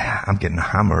I'm getting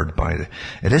hammered by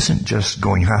it isn't just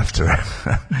going after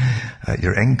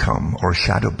your income or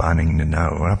shadow banning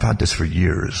now. I've had this for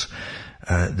years.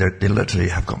 They literally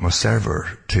have got my server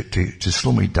to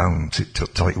slow me down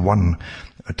to like 1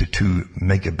 to 2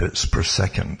 megabits per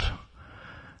second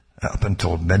up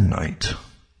until midnight.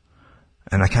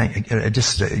 And I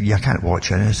can't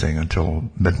watch anything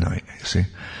until midnight, you see.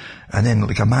 And then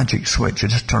like a magic switch, it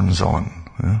just turns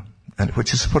on, and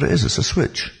which is what it is, it's a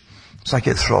switch. So I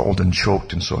get throttled and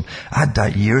choked and so on. I had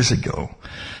that years ago,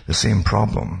 the same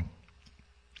problem,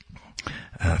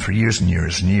 for years and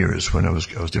years and years when I was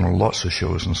doing lots of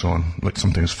shows and so on, like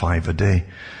sometimes 5 a day,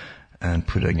 and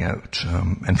putting out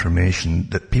information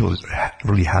that people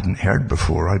really hadn't heard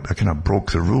before. I kind of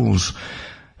broke the rules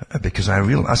because I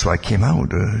realized that's why I came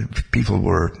out. People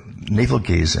were navel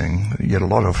gazing. You had a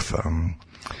lot of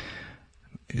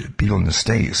people in the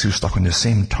States who stuck on the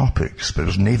same topics, but it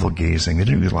was navel gazing. They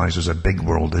didn't realize there was a big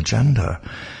world agenda.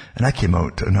 And I came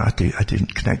out and I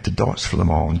didn't connect the dots for them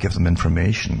all and give them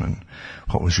information and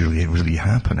what was really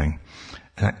happening.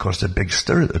 And that caused a big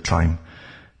stir at the time.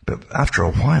 But after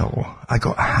a while, I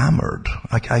got hammered.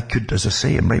 I could, as I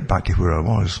say, I'm right back to where I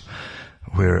was,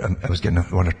 where I was going to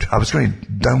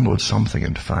download something,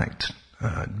 in fact,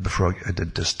 before I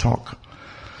did this talk.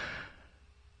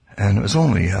 And it was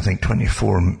only, I think,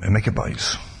 24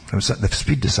 megabytes. The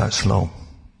speed is that slow.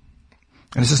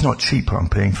 And this is not cheap, what I'm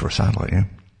paying for satellite.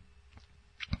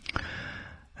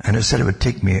 And it said it would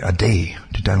take me a day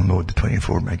to download the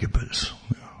 24 megabits.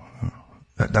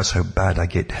 That's how bad I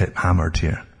get hammered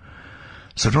here.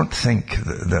 So don't think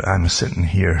that I'm sitting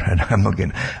here and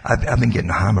I've been getting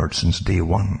hammered since day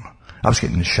one. I was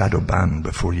getting shadow banned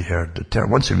before you heard the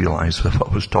term. Once I realized what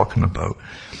I was talking about,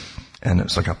 and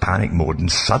it's like a panic mode,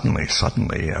 and suddenly,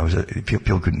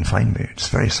 people couldn't find me. It's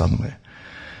very suddenly.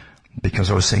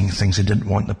 Because I was saying things I didn't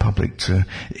want the public to.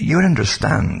 You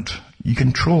understand, you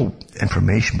control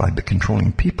information by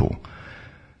controlling people.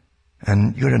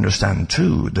 And you understand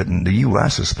too that in the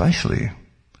US especially,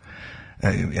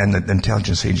 and the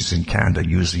intelligence agencies in Canada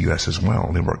use the US as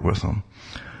well, they work with them,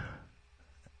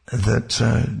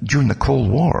 that during the Cold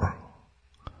War,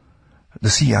 the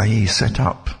CIA set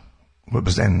up what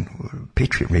was then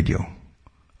Patriot radio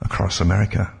across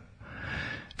America.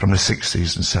 from the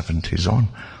 60s and 70s on.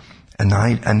 And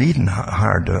I even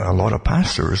hired a lot of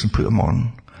pastors and put them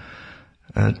on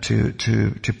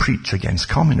to preach against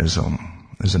communism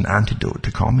as an antidote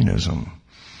to communism.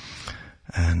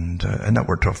 And that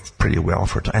worked off pretty well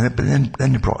for a time. But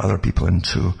then you brought other people in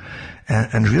too.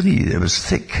 And really it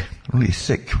was really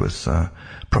thick with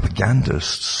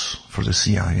propagandists for the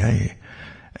CIA.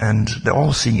 And the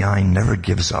all CIA never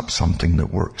gives up something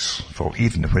that works. For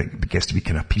even if it gets to be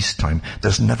kind of peacetime,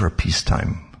 there's never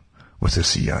peacetime with the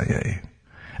CIA.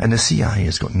 And the CIA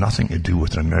has got nothing to do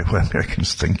with what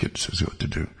Americans think it's got to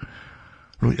do.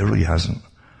 It really hasn't.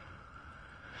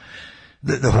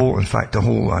 The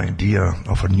whole idea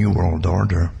of a new world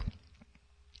order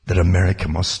that America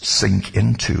must sink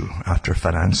into after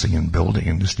financing and building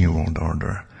in this new world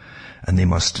order, and they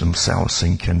must themselves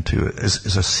sink into it,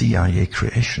 is a CIA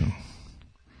creation.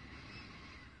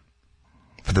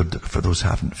 For those who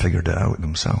haven't figured it out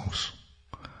themselves.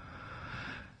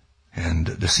 And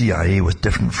the CIA with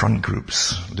different front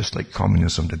groups, just like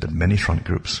communism did many front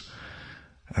groups,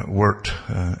 worked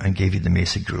and gave you the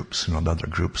basic groups and other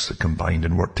groups that combined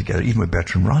and worked together. Even with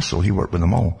Bertrand Russell, he worked with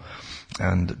them all,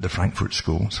 and the Frankfurt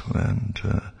schools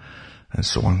and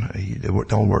so on. They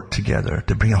all worked together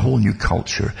to bring a whole new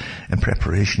culture in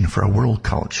preparation for a world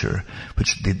culture,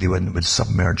 which they would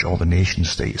submerge all the nation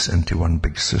states into one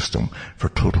big system for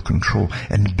total control.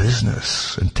 And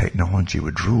business and technology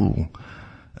would rule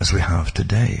as we have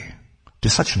today. To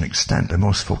such an extent that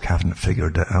most folk haven't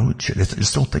figured it out yet. They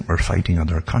still think we're fighting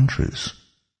other countries.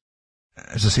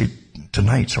 As I say,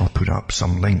 tonight I'll put up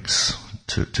some links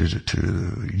to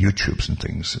YouTubes and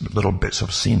things, little bits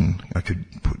I've seen. I could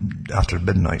put after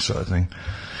midnight sort of thing.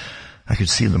 I could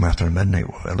see them after midnight,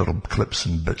 little clips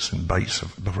and bits and bites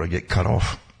before I get cut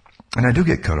off. And I do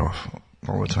get cut off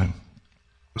all the time.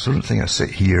 So I don't think I sit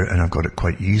here and I've got it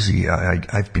quite easy.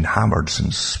 I've been hammered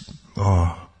since,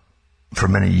 for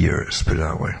many years, put it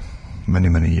that way.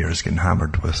 Many years getting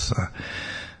hammered with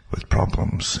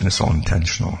problems. And it's all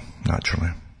intentional,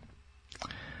 naturally.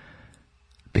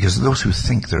 Because those who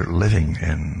think they're living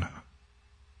in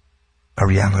a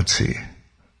reality,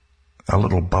 a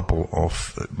little bubble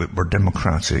of, we're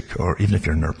democratic, or even if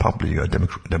you're in a republic, you got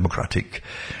a democratic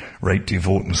right to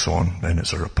vote and so on, then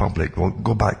it's a republic, well,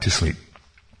 go back to sleep.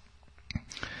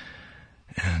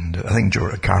 And I think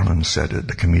Carlin said it,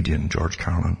 the comedian George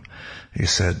Carlin. He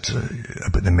said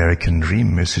about the American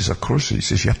dream, he says, of course, he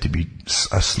says, you have to be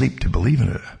asleep to believe in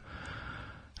it.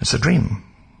 It's a dream.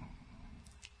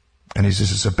 And he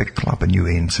says, it's a big club and you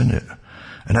ain't in it.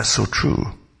 And that's so true.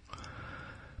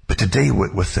 But today,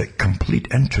 with the complete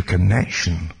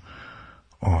interconnection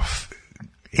of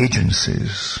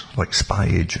agencies, like spy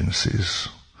agencies,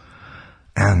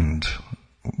 and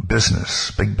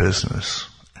business, big business,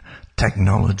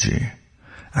 technology,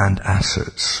 and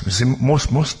assets. You see,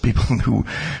 most people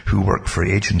who work for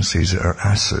agencies are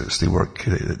assets. They work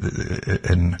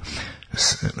in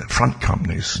front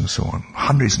companies and so on.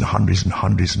 Hundreds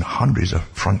of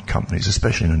front companies,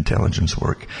 especially in intelligence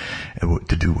work,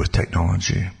 to do with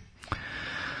technology.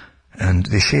 And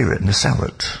they share it and they sell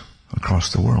it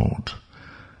across the world.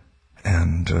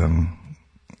 And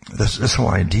this whole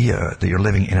idea that you're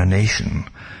living in a nation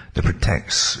that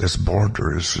protects its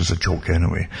borders is a joke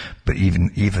anyway, but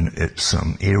even its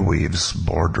airwaves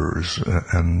borders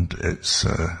and its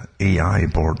AI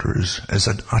borders is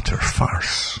an utter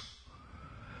farce.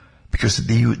 Because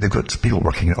they've got people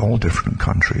working in all different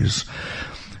countries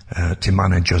to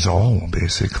manage us all,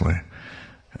 basically.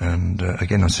 And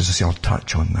again, as I say, I'll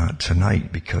touch on that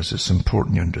tonight because it's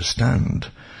important you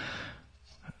understand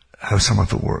how some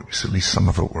of it works, at least some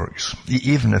of it works.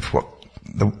 Even if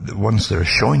the ones that are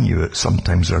showing you it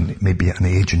sometimes are maybe an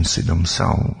agency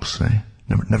themselves.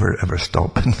 Never ever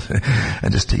stop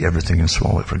and just take everything and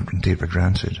swallow it and take it for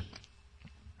granted.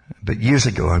 But years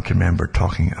ago I can remember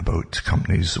talking about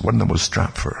companies. One of them was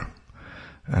Stratfor.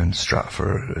 And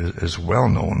Stratfor is well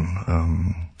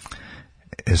known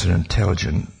as an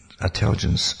intelligence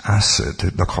asset.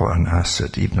 They'll call it an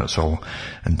asset, even though it's all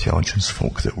intelligence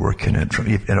folk that work in it,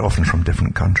 and often from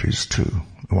different countries too,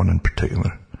 one in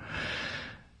particular.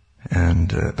 And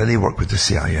but they work with the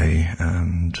CIA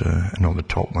and all the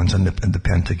top ones, and the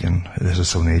Pentagon. It has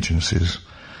its own agencies.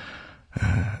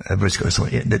 Everybody's got its own.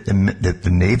 The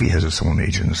Navy has its own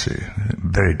agency,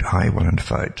 very high one, in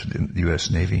fact, the U.S.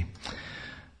 Navy,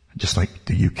 just like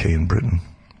the UK and Britain.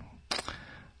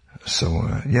 So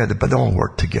but they all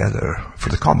work together for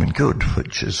the common good,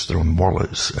 which is their own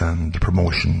wallets and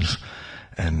promotions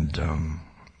and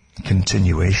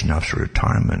continuation after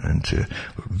retirement into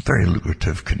very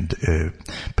lucrative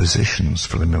positions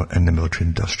in the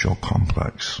military-industrial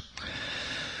complex.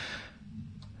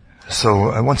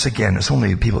 So once again, it's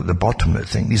only people at the bottom that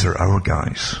think these are our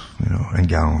guys, and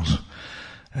gals.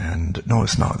 And no,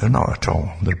 it's not. They're not at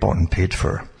all. They're bought and paid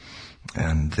for.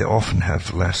 And they often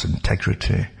have less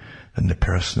integrity than the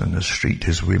person in the street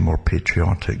who's way more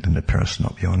patriotic than the person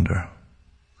up yonder.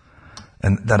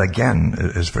 And that again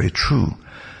is very true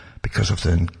because of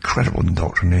the incredible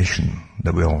indoctrination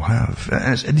that we all have.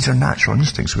 And these are natural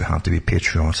instincts we have to be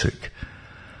patriotic.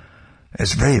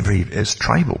 It's it's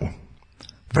tribal.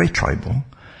 Very tribal.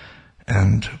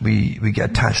 And we get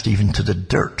attached even to the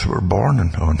dirt we're born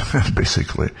on,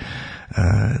 basically.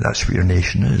 That's where your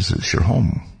nation is. It's your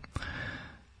home.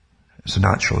 It's a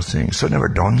natural thing. So it never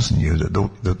dawns on you that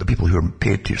the people who are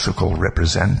paid to so-called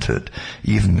represent it,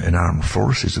 even in armed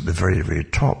forces at the very, very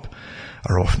top,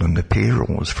 are often on the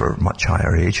payrolls for much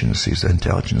higher agencies, the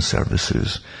intelligence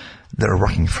services, that are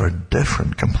working for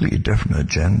a completely different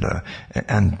agenda,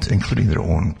 and including their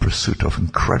own pursuit of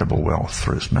incredible wealth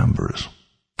for its members.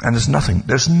 And there's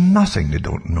nothing they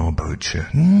don't know about you.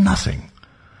 Nothing.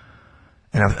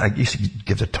 And I used to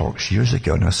give the talks years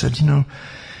ago, and I said,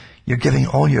 you're giving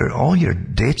all your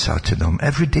data to them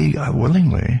every day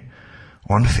willingly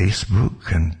on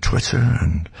Facebook and Twitter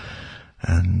and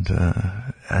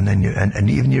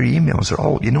even your emails are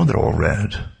all, they're all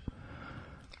read.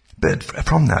 But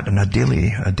from that, in a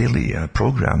daily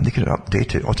program, they can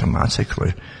update it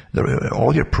automatically.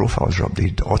 All your profiles are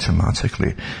updated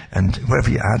automatically, and whatever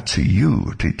you add to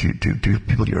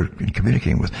people you're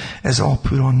communicating with is all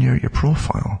put on your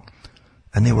profile.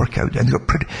 And they work out, and they've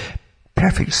got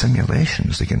perfect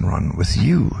simulations they can run with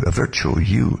you, a virtual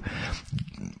you,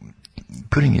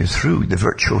 putting you through the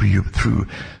virtual you through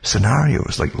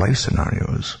scenarios, like life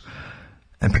scenarios,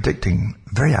 and predicting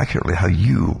very accurately how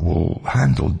you will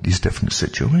handle these different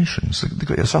situations.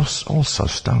 It's all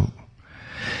sussed out.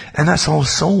 And that's all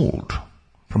sold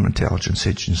from intelligence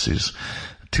agencies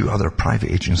to other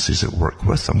private agencies that work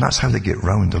with them. That's how they get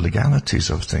round the legalities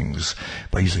of things,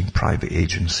 by using private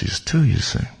agencies too, you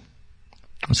see.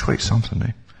 It's quite something,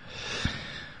 eh?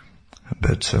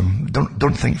 But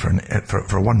don't think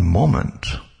for one moment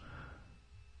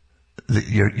that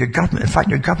your government, in fact,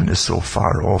 your government is so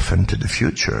far off into the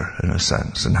future, in a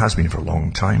sense, and has been for a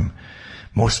long time.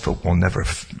 Most folk will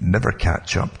never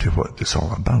catch up to what it's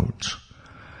all about.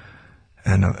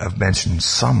 And I've mentioned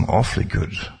some awfully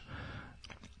good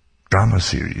drama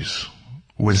series.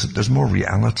 There's more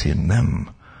reality in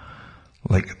them,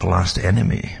 like The Last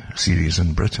Enemy series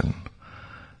in Britain,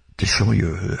 to show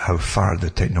you how far the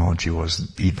technology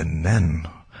was even then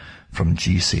from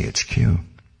GCHQ.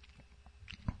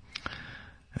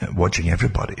 Watching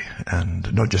everybody,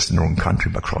 and not just in their own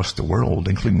country, but across the world,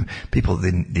 including people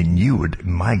they knew would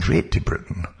migrate to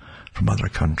Britain from other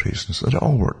countries. And so it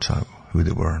all worked out who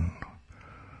they were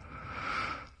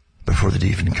before they'd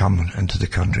even come into the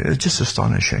country. It's just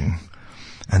astonishing.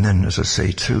 And then, as I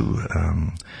say too,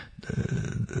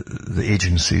 the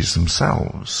agencies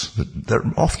themselves, they're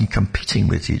often competing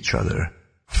with each other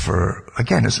for,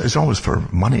 again, it's always for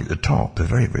money at the top, the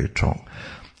very, very top.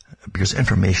 Because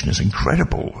information is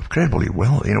incredibly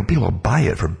well, people will buy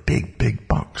it for big, big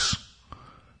bucks.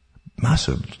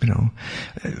 Massive,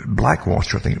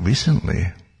 Blackwater, I think,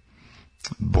 recently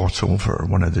bought over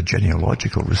one of the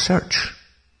genealogical research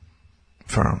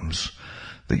firms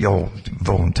that you all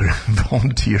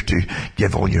volunteer to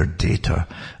give all your data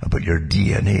about your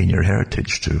DNA and your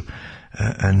heritage to.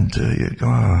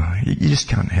 You just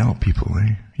can't help people,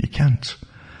 eh? You can't.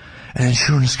 And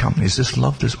insurance companies just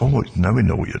love this. Oh, now we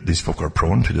know what these folk are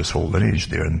prone to, this whole lineage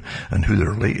there, and who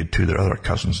they're related to, their other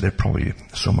cousins. They're probably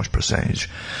so much percentage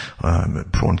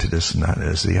prone to this and that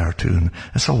as they are too. And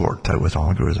it's all worked out with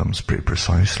algorithms pretty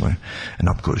precisely. And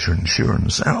up goes your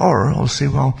insurance. Or I'll say,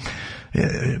 well,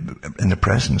 in the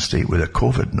present state with the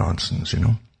COVID nonsense,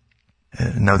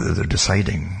 now that they're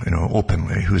deciding,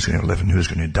 openly who's going to live and who's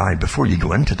going to die before you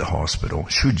go into the hospital,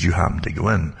 should you happen to go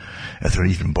in, if they're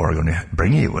even going to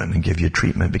bring you in and give you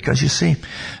treatment. Because you see,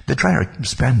 they try to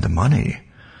spend the money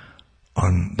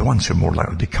on the ones who are more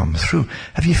likely to come through.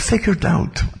 Have you figured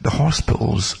out the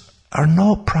hospitals are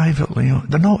not privately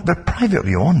owned? They're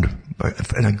privately owned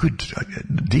in a good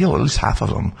deal, at least half of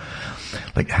them.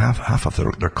 Like half of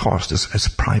their cost is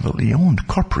privately owned.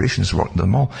 Corporations work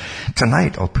them all.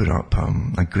 Tonight I'll put up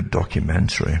a good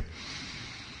documentary.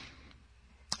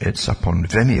 It's up on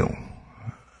Vimeo.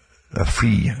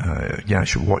 Free. I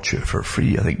should watch it for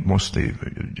free. I think mostly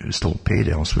it's still paid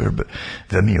elsewhere, but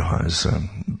Vimeo has,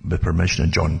 the permission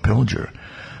of John Pilger,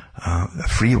 a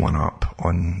free one up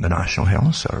on the National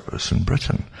Health Service in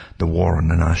Britain, the war on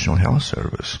the National Health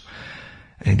Service.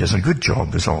 And he does a good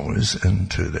job, as always,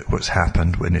 into what's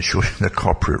happened when it shows the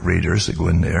corporate raiders that go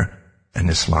in there and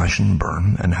the slash and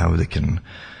burn, and how they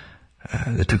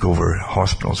took over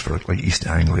hospitals for like East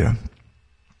Anglia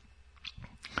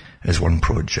as one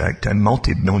project, and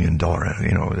multi-million dollar,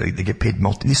 they get paid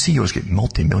these CEOs get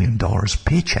multi-million dollars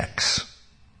paychecks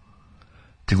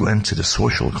to go into the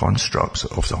social constructs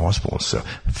of the hospitals,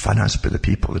 financed by the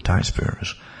people, the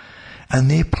taxpayers,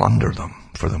 and they plunder them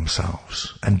for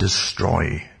themselves and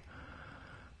destroy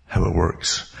how it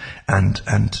works, and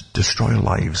destroy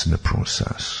lives in the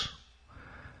process.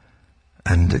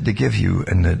 And they give you,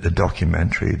 in the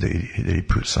documentary that he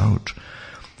puts out,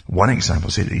 one example,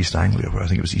 say at East Anglia, where I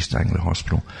think it was East Anglia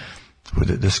Hospital, where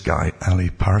this guy, Ali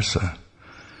Parsa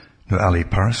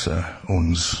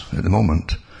owns, at the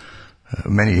moment,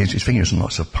 his fingers in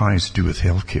lots of pies to do with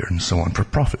healthcare and so on, for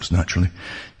profits, naturally.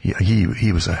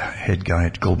 He was a head guy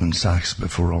at Goldman Sachs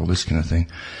before all this kind of thing.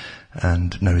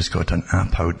 And now he's got an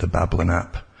app out, the Babylon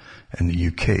app, in the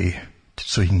UK,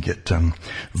 so he can get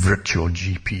virtual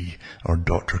GP or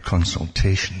doctor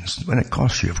consultations, when it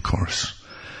costs you, of course.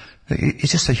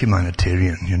 He's just a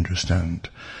humanitarian, you understand.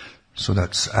 So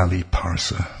that's Ali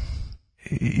Parsa.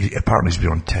 Apparently he's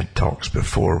been on TED Talks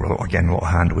before, again, a lot of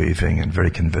hand-waving and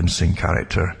very convincing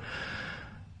character,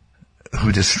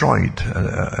 who destroyed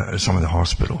some of the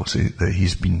hospitals.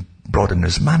 He's been brought in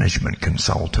as management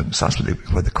consultants. That's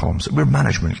what they call them. We're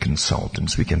management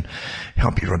consultants. We can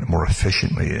help you run it more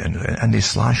efficiently. And they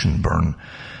slash and burn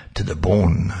to the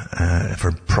bone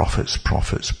for profits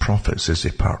as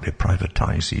they partly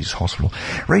privatize these hospitals.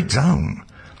 Right down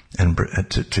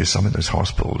to some of those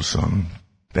hospitals.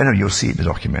 Anyway, you'll see it in the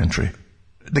documentary.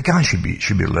 The guy should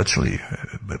be literally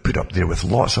put up there with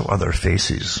lots of other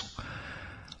faces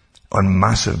on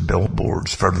massive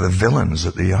billboards for the villains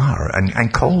that they are,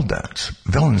 and called that.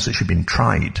 Villains that should have been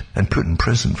tried and put in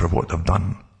prison for what they've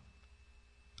done.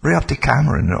 Right up to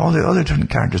Cameron and all the other different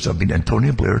characters have been,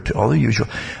 Antonio Blair, to all the usual.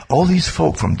 All these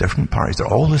folk from different parties, they're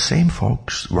all the same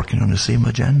folks working on the same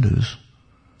agendas.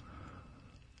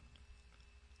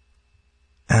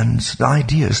 And the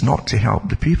idea is not to help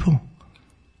the people,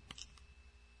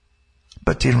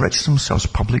 but to enrich themselves,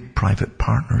 public-private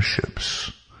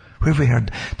partnerships. Where have we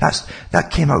heard?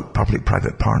 That came out,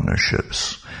 public-private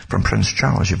partnerships, from Prince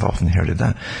Charles. You've often heard of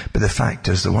that. But the fact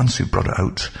is, the ones who brought it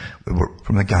out were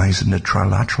from the guys in the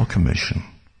Trilateral Commission.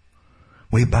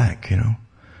 Way back,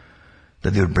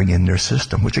 that they would bring in their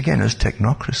system, which again is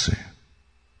technocracy.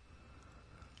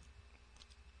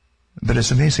 But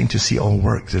it's amazing to see all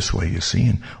work this way, you see.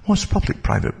 And what's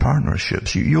public-private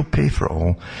partnerships? You'll pay for it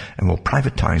all, and we'll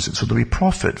privatize it, so there'll be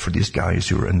profit for these guys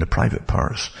who are in the private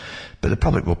parts. But the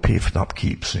public will pay for the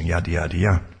upkeeps and yada, yada,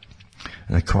 yada.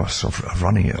 And the costs of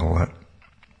running it, all that.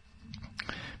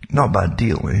 Not a bad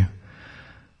deal, eh?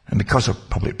 And because of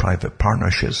public-private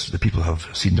partnerships, the people have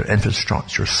seen their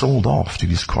infrastructure sold off to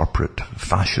these corporate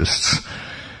fascists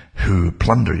who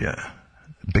plunder you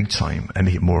big time and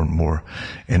make it more and more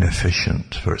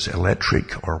inefficient, whether it's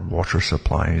electric or water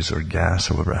supplies or gas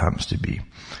or whatever it happens to be.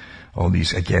 All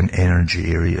these, again,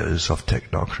 energy areas of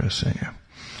technocracy.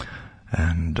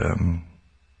 And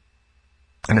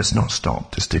it's not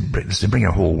stopped. It's to bring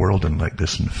a whole world in like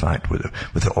this, in fact,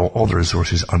 with all the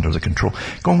resources under the control.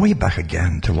 Going way back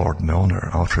again to Lord Milner,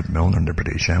 Alfred Milner and the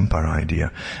British Empire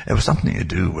idea. It was something to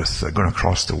do with going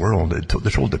across the world. They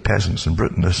told the peasants in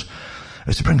Britain this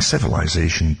is to bring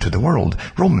civilization to the world.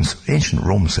 Ancient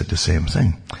Rome said the same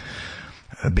thing.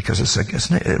 Because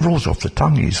it rolls off the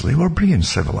tongue easily. We're bringing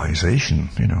civilization,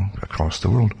 across the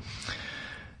world.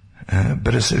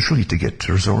 But it's really to get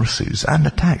resources and a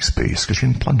tax base, because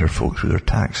you can plunder folk through their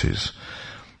taxes.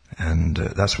 And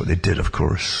that's what they did, of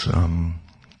course.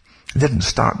 They didn't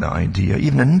start the idea.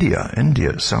 Even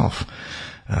India itself,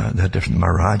 they had different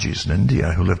Maharajas in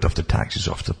India who lived off the taxes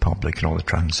of the public and all the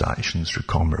transactions through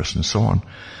commerce and so on.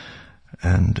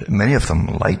 And many of them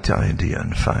liked the idea,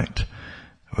 in fact.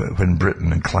 When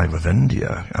Britain and Clive of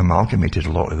India amalgamated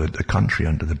a lot of the country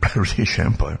under the British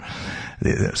Empire,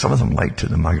 some of them liked it,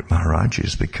 the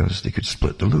Maharajas, because they could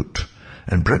split the loot.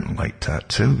 And Britain liked that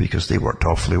too, because they worked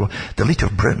awfully well. The elite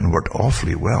of Britain worked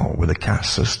awfully well with the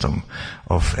caste system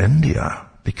of India,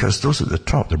 because those at the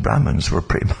top, the Brahmins, were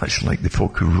pretty much like the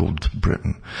folk who ruled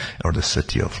Britain, or the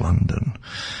city of London.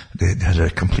 They had a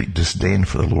complete disdain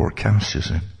for the lower castes, you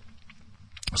see.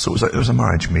 So it was a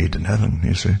marriage made in heaven,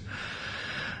 you see.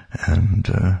 And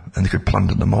they could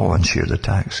plunder them all and share the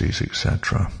taxes,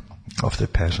 etc., of the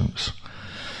peasants.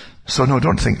 So no,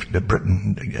 don't think that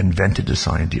Britain invented this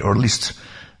idea, or at least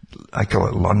I call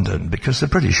it London, because the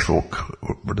British folk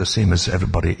were the same as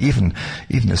everybody, even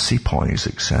the sepoys,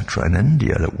 etc., in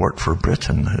India that worked for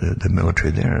Britain, the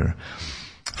military there,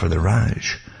 for the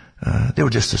Raj. They were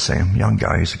just the same, young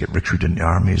guys that get recruited into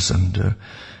armies, and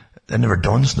it never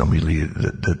dawns on them really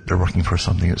that they're working for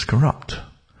something that's corrupt.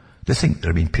 They think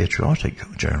they're being patriotic,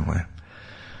 generally.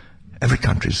 Every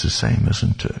country's the same,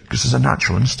 isn't it? Because there's a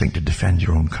natural instinct to defend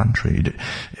your own country.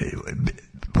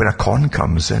 When a con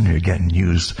comes in, you're getting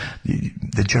used,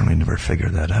 they generally never figure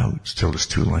that out till it's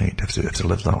too late, if they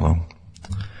live that long.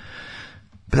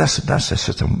 But that's the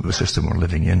system we're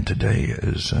living in today,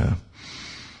 is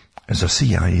a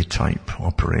CIA type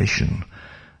operation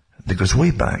that goes way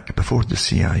back before the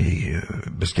CIA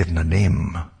was given a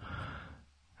name.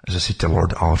 As I said to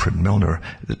Lord Alfred Milner,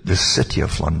 the city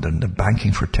of London, the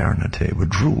banking fraternity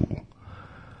would rule.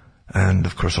 And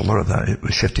of course a lot of that, it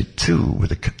was shifted to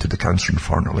the Council on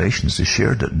Foreign Relations. They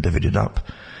shared it and divvied it up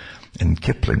in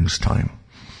Kipling's time.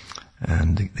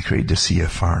 And they created the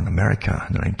CFR in America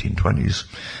in the 1920s.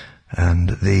 And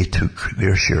they took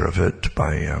their share of it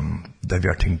by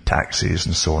diverting taxes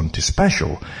and so on to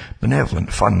special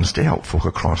benevolent funds to help folk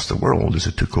across the world as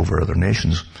they took over other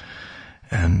nations.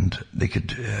 And they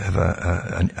could have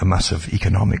a massive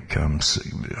economic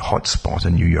hotspot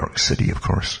in New York City, of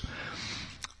course.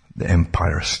 The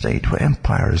Empire State. What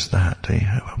empire is that?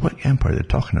 What empire are they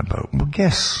talking about? Well,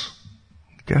 guess,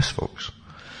 folks.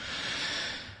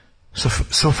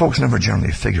 So folks never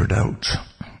generally figured out,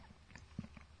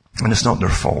 and it's not their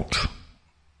fault.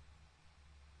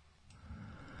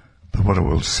 But what I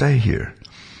will say here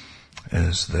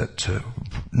is that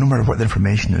no matter what the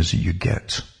information is that you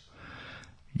get,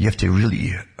 you have to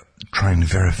really try and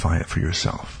verify it for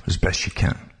yourself as best you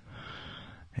can.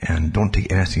 And don't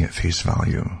take anything at face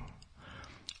value.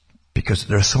 Because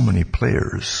there are so many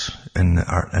players in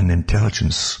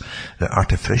intelligence, the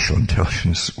artificial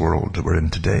intelligence world that we're in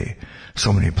today.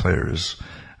 So many players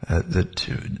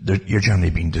that you're generally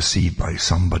being deceived by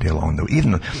somebody along the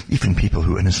way. Even people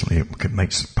who innocently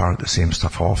might part the same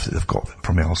stuff off that they've got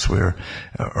from elsewhere,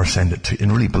 or send it to,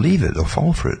 and really believe it, they'll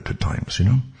fall for it at times,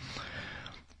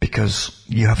 Because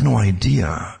you have no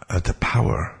idea of the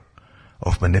power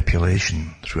of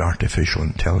manipulation through artificial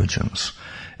intelligence.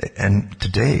 And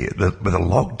today, with a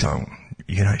lockdown,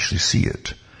 you can actually see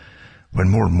it. When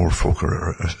more and more folk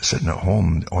are sitting at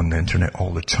home on the internet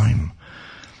all the time.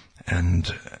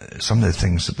 And some of the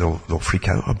things that they'll freak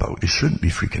out about, they shouldn't be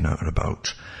freaking out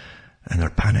about. And they're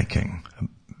panicking.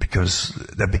 Because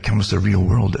that becomes the real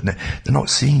world. They're not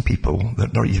seeing people, they're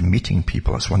not even meeting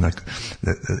people. That's one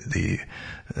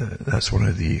that's one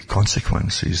of the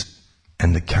consequences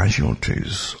and the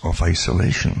casualties of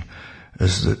isolation,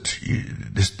 is that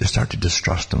they start to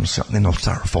distrust themselves, and then they'll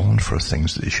start falling for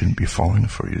things that they shouldn't be falling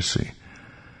for, you see.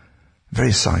 Very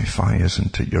sci-fi,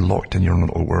 isn't it? You're locked in your own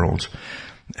little world,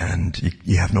 and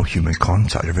you have no human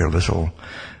contact, or very little.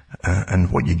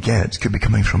 And what you get could be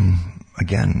coming from,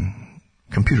 again,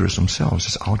 computers themselves,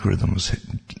 just algorithms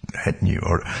hitting you,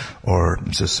 or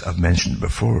as I've mentioned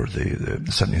before, the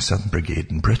 77th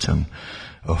Brigade in Britain,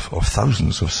 of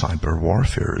thousands of cyber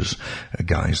warfares,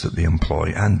 guys that they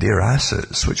employ, and their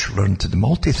assets, which run to the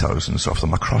multi-thousands of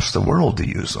them across the world. They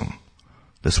use them.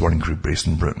 This working group based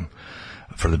in Britain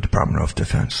for the Department of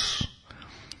Defense.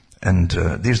 And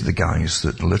these are the guys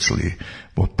that literally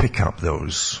will pick up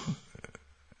those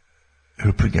who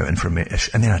are putting out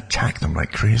information and then attack them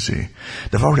like crazy.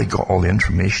 They've already got all the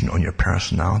information on your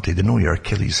personality. They know your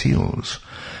Achilles heels,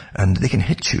 and they can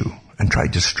hit you and try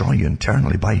to destroy you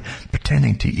internally by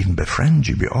pretending to even befriend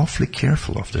you. Be awfully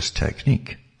careful of this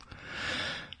technique.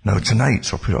 Now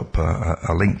tonight, I'll put up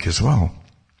a link as well.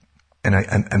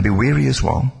 And be wary as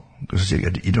well, because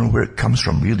you don't know where it comes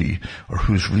from really, or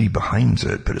who's really behind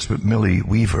it, but it's with Millie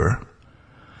Weaver,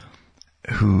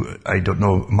 who I don't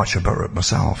know much about her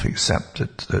myself, except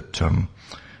that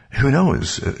who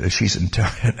knows, she's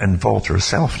involved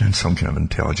herself in some kind of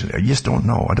intelligence. I just don't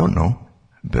know. I don't know.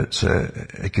 But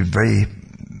it could very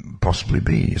possibly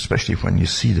be, especially when you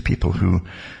see the people who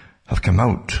have come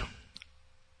out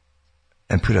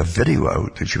and put a video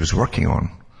out that she was working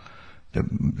on,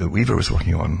 that Weaver was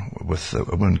working on, with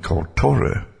a woman called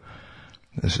Tora.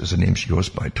 This is the name she goes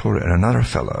by, Tora, and another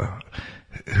fella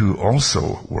who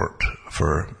also worked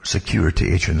for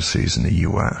security agencies in the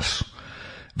US.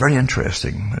 Very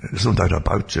interesting. There's no doubt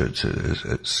about it.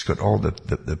 It's got all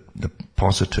the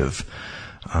positive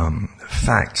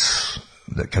facts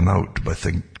that come out with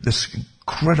this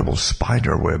incredible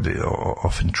spider web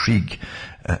of intrigue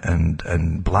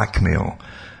and blackmail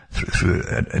through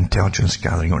intelligence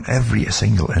gathering on every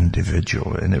single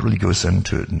individual, and it really goes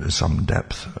into it in some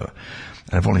depth.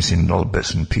 And I've only seen little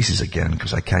bits and pieces again,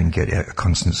 because I can't get a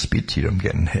constant speed here. I'm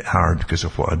getting hit hard because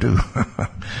of what I do.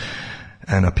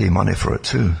 And I pay money for it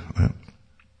too,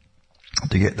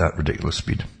 to get that ridiculous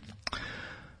speed.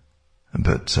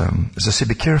 But as I say,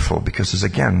 be careful, because there's,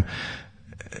 again,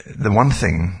 the one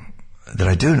thing that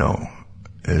I do know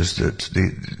is that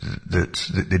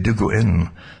they do go in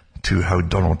to how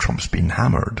Donald Trump's been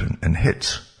hammered and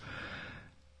hit.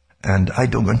 And I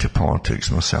don't go into politics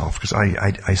myself, because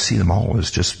I see them all as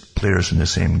just players in the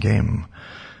same game,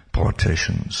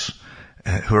 politicians,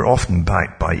 who are often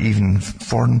backed by even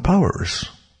foreign powers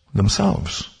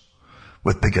themselves,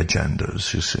 with big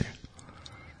agendas, you see.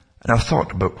 And I've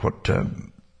thought about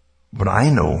what I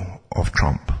know of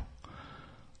Trump.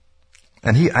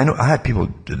 And I had people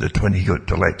that when he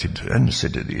got elected and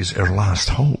said that he's our last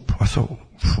hope. I thought,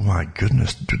 oh my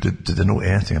goodness, did they know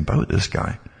anything about this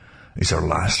guy? He's our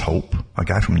last hope. A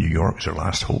guy from New York is our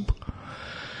last hope.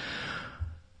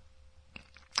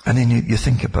 And then you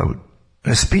think about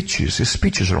his speeches. His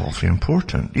speeches are awfully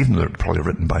important, even though they're probably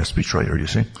written by a speechwriter, you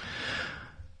see.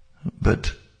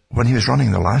 But when he was running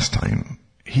the last time,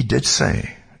 he did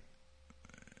say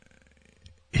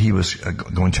he was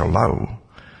going to allow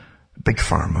Big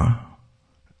Pharma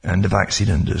and the vaccine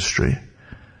industry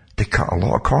to cut a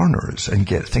lot of corners and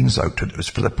get things out to, it was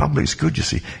for the public's good, you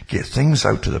see, get things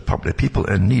out to the public, people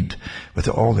in need, with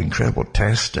all the incredible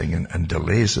testing and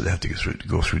delays that they have to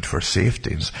go through for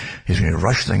safety. He's going to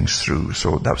rush things through.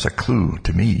 So that was a clue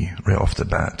to me right off the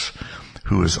bat,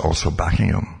 who was also backing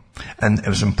him. And it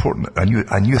was important. I knew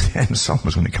then something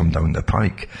was going to come down the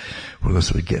pike where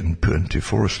this was getting put into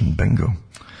force and bingo.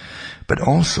 But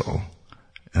also,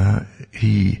 and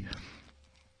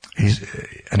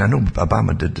I know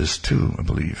Obama did this too, I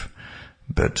believe,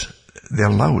 but they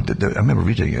allowed, I remember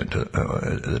reading it at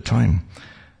the time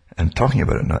and talking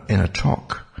about it in a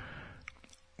talk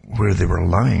where they were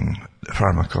allowing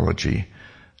pharmacology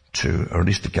to, or at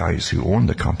least the guys who own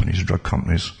the companies, drug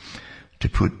companies, to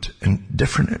put in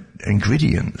different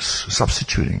ingredients,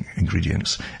 substituting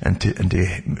ingredients, into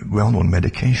well-known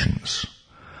medications.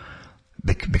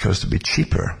 Because to be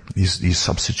cheaper, these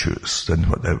substitutes than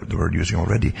what they were using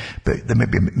already, but they may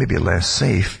be less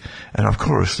safe, and of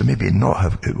course they would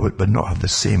not have the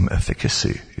same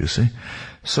efficacy, you see.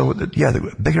 So the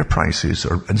bigger prices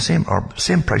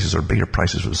same prices or bigger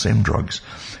prices for the same drugs,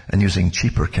 and using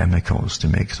cheaper chemicals to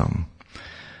make them,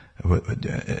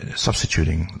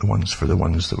 substituting the ones for the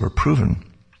ones that were proven.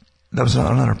 That was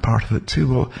another part of it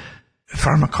too. Well,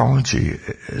 pharmacology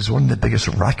is one of the biggest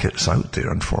rackets out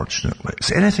there, unfortunately.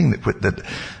 So anything that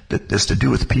is to do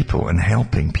with people and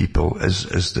helping people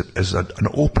is an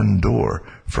open door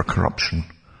for corruption.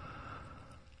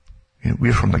 You know,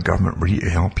 we're from the government, we're here to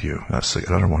help you. That's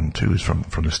another one too, is from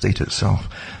the state itself.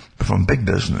 But from big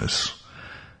business,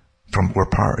 we're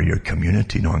part of your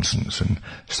community nonsense and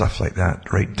stuff like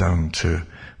that, right down to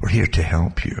we're here to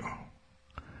help you.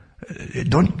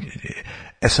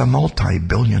 It's a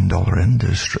multi-billion-dollar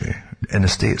industry in the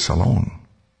States alone.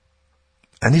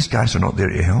 And these guys are not there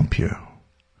to help you.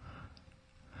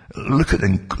 Look at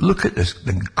this,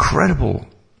 the incredible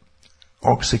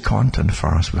OxyContin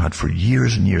farce we had for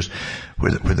years and years,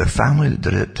 with the family that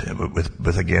did it,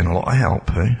 with again a lot of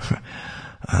help,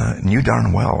 knew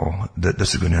darn well that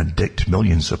this is going to addict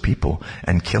millions of people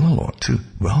and kill a lot too.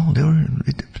 Well, they were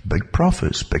big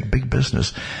profits, big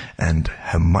business, and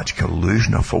how much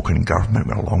collusion of folk in government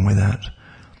went along with that.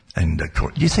 And of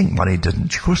course, you think money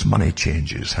didn't? Of course money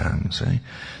changes hands,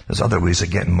 There's other ways of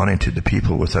getting money to the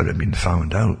people without it being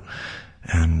found out.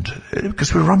 And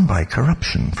because we're run by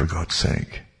corruption, for God's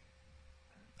sake.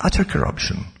 Utter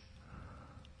corruption.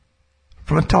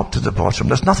 From the top to the bottom,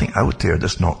 there's nothing out there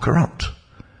that's not corrupt,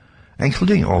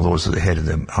 including all those at the head of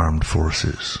the armed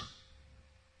forces.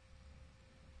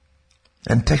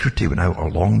 Integrity went out a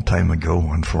long time ago,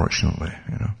 unfortunately,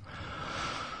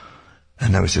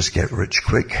 And that was just get rich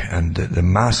quick. And the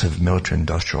massive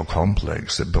military-industrial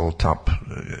complex that built up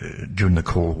during the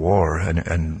Cold War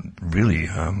and really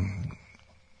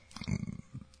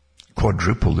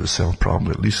quadrupled itself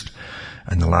probably, at least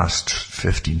in the last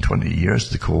 15, 20 years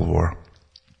of the Cold War.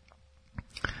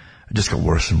 It just got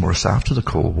worse and worse after the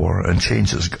Cold War and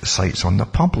changed its sights on the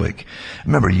public. I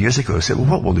remember years ago, I said, well,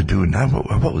 what will they do now?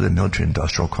 What will the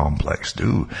military-industrial complex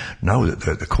do now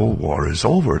that the Cold War is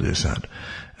over, they said?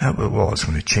 Well, it's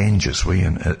going to change its way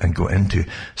and go into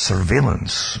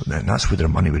surveillance. And that's where their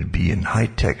money would be, in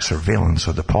high-tech surveillance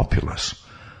of the populace.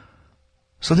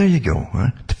 So there you go.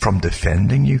 From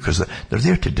defending you, because they're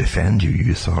there to defend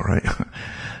you thought, right?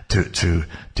 to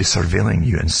surveilling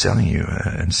you and selling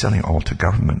it all to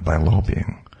government by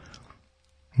lobbying.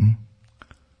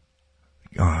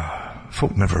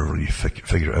 Folk never really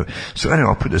figure it out. So anyway,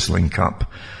 I'll put this link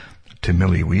up to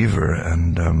Millie Weaver,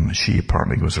 and she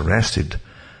apparently was arrested,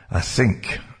 I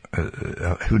think,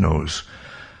 who knows,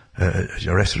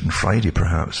 arrested on Friday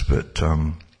perhaps, but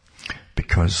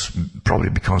probably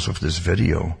because of this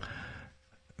video,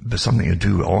 but something to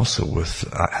do also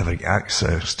with having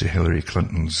access to Hillary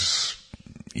Clinton's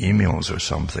emails or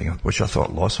something, which I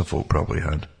thought lots of folk probably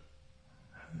had.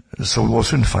 So we'll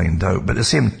soon find out. But at the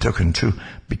same token too,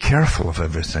 be careful of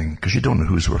everything, because you don't know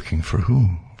who's working for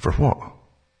who, for what.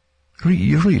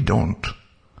 You really don't.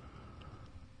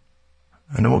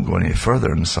 And I won't go any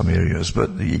further in some areas,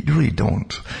 but you really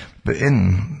don't. But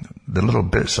in the little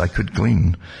bits I could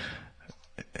glean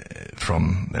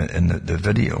from in the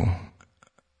video,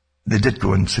 they did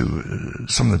go into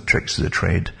some of the tricks of the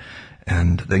trade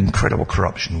and the incredible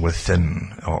corruption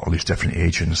within all these different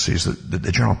agencies that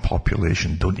the general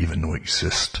population don't even know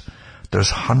exist. There's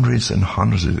hundreds and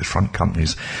hundreds of these front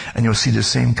companies, and you'll see the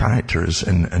same characters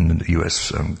in the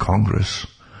US Congress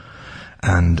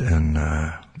and in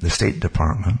the State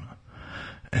Department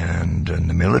and in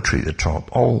the military at the top,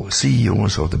 all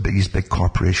CEOs of these big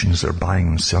corporations that are buying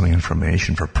and selling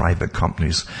information for private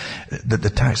companies that the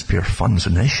taxpayer funds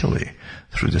initially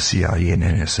through the CIA and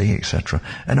NSA, etc.,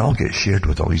 and all get shared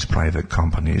with all these private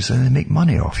companies, and they make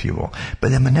money off you all.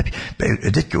 But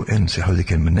it did go into how they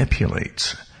can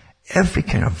manipulate every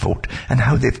kind of vote and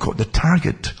how they've got the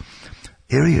target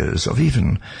areas of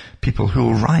even people who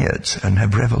will riot and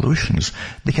have revolutions.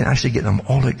 They can actually get them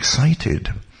all excited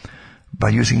by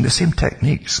using the same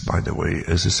techniques, by the way,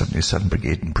 as the 77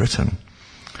 Brigade in Britain,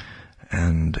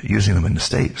 and using them in the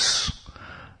States,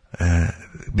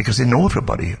 because they know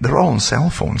everybody. They're all on cell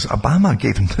phones. Obama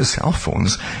gave them the cell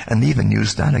phones, and they even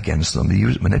used that against them. They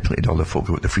manipulated all the folk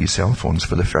with the free cell phones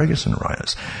for the Ferguson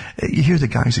riots. You hear the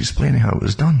guys explaining how it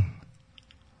was done.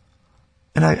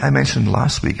 And I mentioned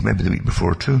last week, maybe the week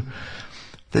before too,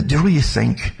 that do you really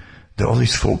think that all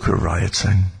these folk who are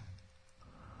rioting,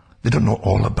 they don't know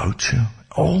all about you?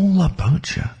 All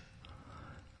about you.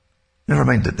 Never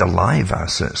mind the live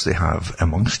assets they have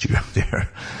amongst you there.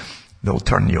 They'll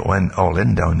turn you all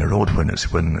in down the road when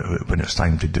it's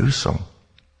time to do so.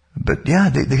 But yeah,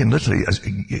 they can literally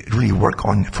really work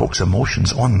on folks'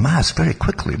 emotions en masse very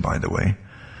quickly, by the way,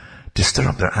 to stir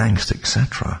up their angst,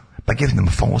 etc., by giving them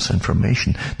false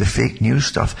information, the fake news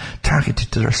stuff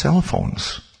targeted to their cell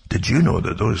phones. Did you know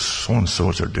that those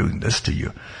so-and-sos are doing this to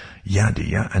you? Yada,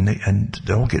 yada, and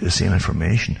they all get the same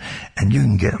information, and you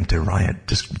can get them to riot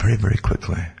just very, very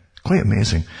quickly. Quite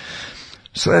amazing.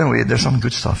 So anyway, there's some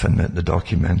good stuff in the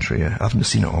documentary. I haven't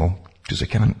seen it all, because I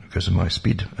can't, because of my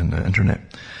speed in the internet.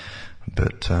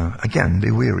 But again,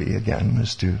 be wary again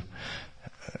as to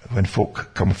when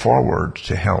folk come forward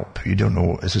to help, you don't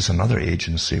know, is this another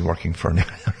agency working for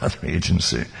another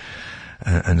agency,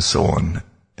 and so on.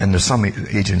 And there's some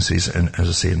agencies, as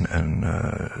I say,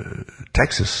 in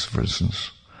Texas, for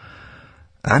instance,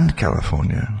 and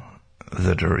California,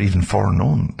 that are even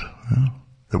foreign-owned,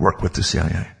 that work with the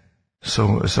CIA.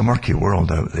 So it's a murky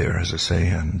world out there, as I say,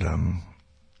 and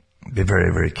be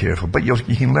very, very careful. But you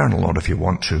can learn a lot if you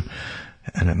want to,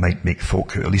 and it might make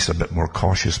folk at least a bit more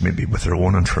cautious, maybe with their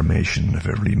own information, if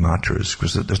it really matters,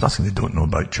 because there's nothing they don't know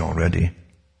about you already.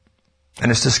 And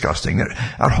it's disgusting.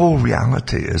 Our whole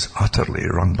reality is utterly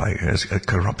run by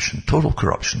corruption, total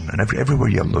corruption, and everywhere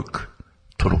you look,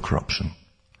 total corruption.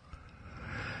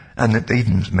 And they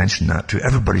even mention that too.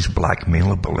 Everybody's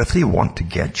blackmailable. If they want to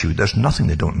get you, there's nothing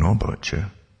they don't know about you.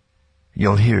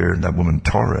 You'll hear that woman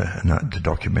Tora in the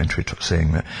documentary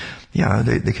saying that, yeah,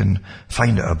 they can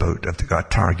find out about, if they've got a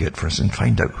target, for instance,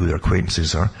 find out who their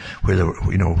acquaintances are, where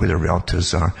their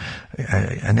relatives are,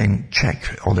 and then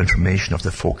check all the information of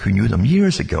the folk who knew them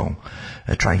years ago,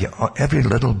 try and get every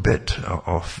little bit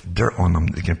of dirt on them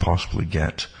they can possibly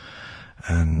get,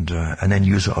 and then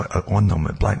use it on them,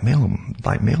 blackmail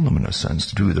them in a sense,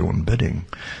 to do their own bidding.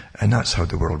 And that's how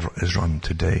the world is run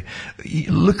today.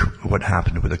 Look what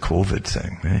happened with the COVID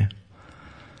thing,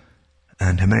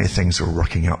 and how many things were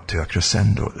working up to a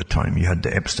crescendo at the time. You had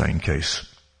the Epstein case,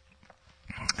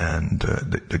 and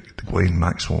the Ghislaine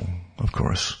Maxwell, of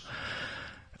course,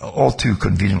 all too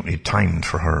conveniently timed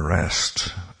for her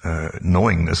arrest,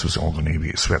 knowing this was all going to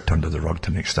be swept under the rug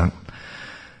to an extent.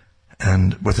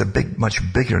 And with a much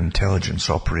bigger intelligence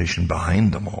operation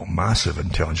behind them all, massive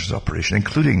intelligence operation,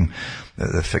 including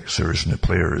the fixers and the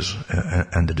players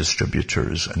and the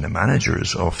distributors and the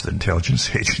managers of the intelligence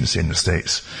agency in the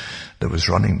States that was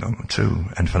running them too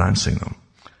and financing them.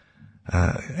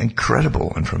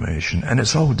 Incredible information. And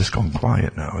it's all just gone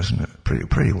quiet now, isn't it?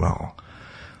 Pretty well.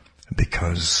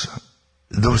 Because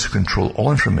those who control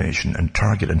all information and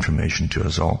target information to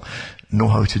us all know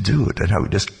how to do it, and how to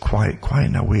just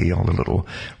quieten away all the little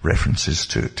references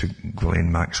to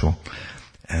Ghislaine Maxwell,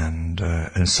 and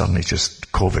suddenly just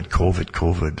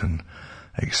COVID, and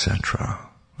etc.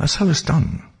 That's how it's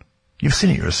done. You've seen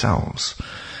it yourselves,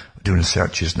 doing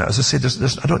searches now. As I say,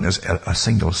 I don't think there's a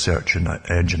single search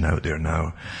engine out there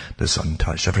now that's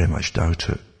untouched. I very much doubt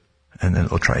it. And then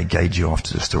it'll try to guide you off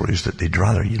to the stories that they'd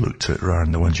rather you looked at rather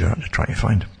than the ones you're actually trying to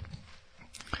find.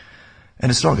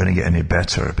 And it's not going to get any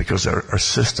better because our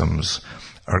systems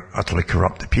are utterly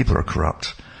corrupt. The people are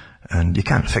corrupt. And you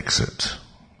can't fix it.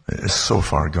 It's so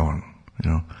far gone, you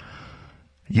know.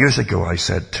 Years ago I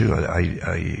said too,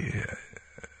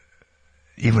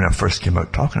 even when I first came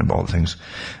out talking about things,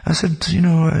 I said, you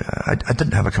know, I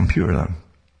didn't have a computer then.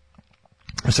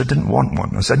 I said I didn't want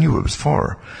one. I said I knew what it was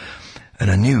for. And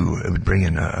I knew it would bring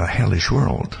in a hellish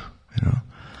world, you know.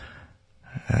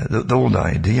 The old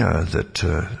idea that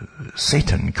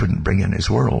Satan couldn't bring in his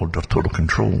world of total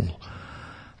control,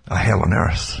 a hell on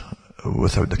earth,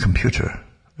 without the computer,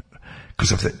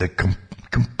 because of the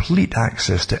complete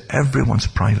access to everyone's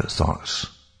private thoughts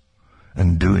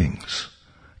and doings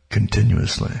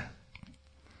continuously.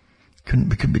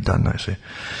 Could be done, I say.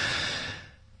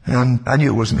 And I knew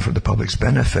it wasn't for the public's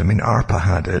benefit. I mean, ARPA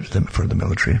had it for the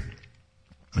military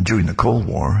during the Cold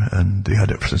War, and they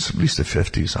had it since at least the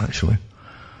 50s, actually.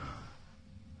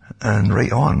 And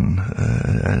right on,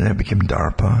 and it became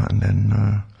DARPA, and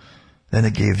then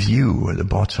it gave you at the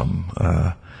bottom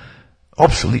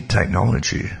obsolete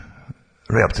technology.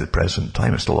 Right up to the present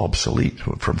time, it's still obsolete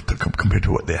compared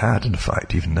to what they had, in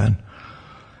fact, even then.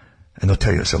 And they'll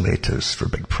tell you it's the latest for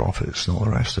big profits and all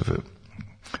the rest of it.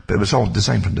 But it was all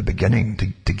designed from the beginning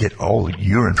to get all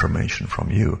your information from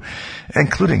you,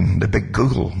 including the big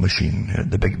Google machine,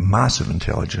 the big massive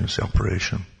intelligence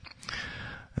operation.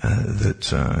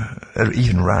 That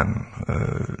even ran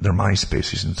their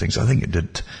MySpaces and things. I think it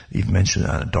did even mention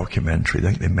that in a documentary. I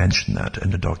think they mentioned that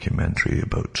in the documentary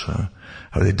about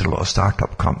how they did a lot of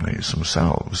startup companies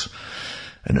themselves.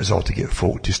 And it's all to get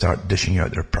folk to start dishing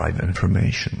out their private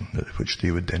information, which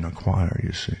they would then acquire,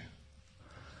 you see.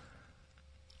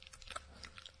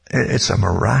 It's a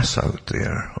morass out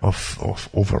there of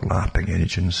overlapping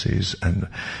agencies, and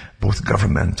both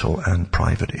governmental and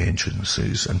private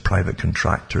agencies and private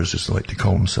contractors, as they like to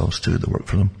call themselves too, that work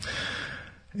for them.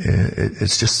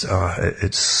 It's just,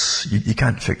 you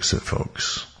can't fix it,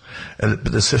 folks. But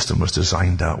the system was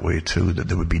designed that way too, that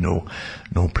there would be no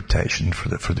protection for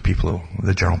the people,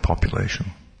 the general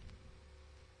population.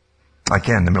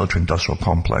 Again, the military-industrial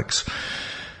complex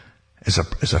is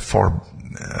a for-profit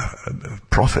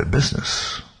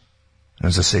business.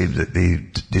 As I say,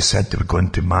 they said they would go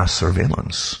into mass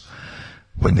surveillance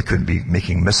when they could be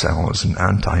making missiles and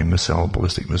anti-missile,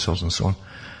 ballistic missiles and so on.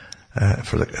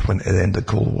 When at the end of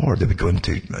the Cold War, they would go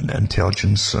into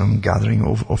intelligence gathering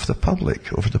over the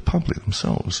public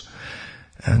themselves,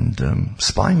 and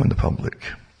spying on the public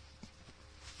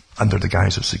under the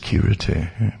guise of security.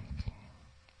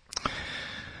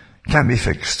 Can't be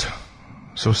fixed.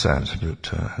 So sad, but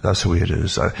that's the way it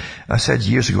is. I said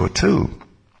years ago too,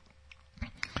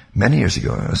 many years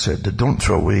ago, I said that don't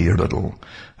throw away your little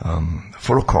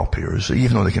photocopiers,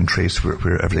 even though they can trace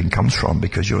where everything comes from,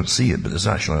 because you don't see it, but there's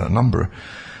actually a number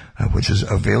which is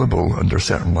available under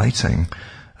certain lighting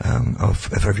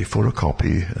of every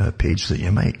photocopy page that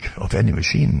you make of any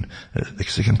machine,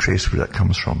 because they can trace where that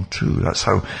comes from too. That's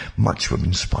how much we've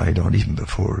been spied on even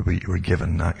before we were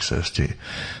given access to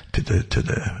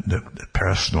the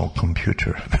personal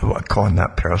computer. What I call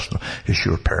that personal is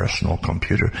your personal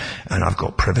computer, and I've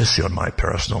got privacy on my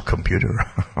personal computer.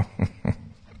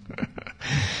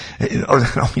 All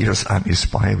your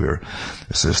anti-spyware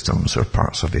systems are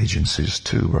parts of agencies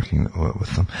too, working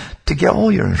with them to get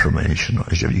all your information.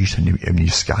 As you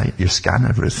scan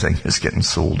everything, it's getting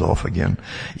sold off again,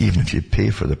 even if you pay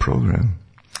for the program.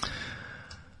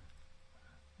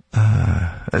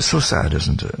 It's so sad,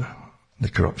 isn't it? The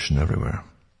corruption everywhere.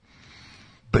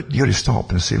 But you got to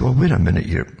stop and say, well, wait a minute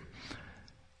here.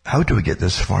 How do we get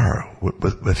this far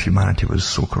if humanity was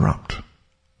so corrupt?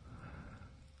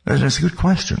 And it's a good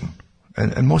question.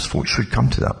 And most folks should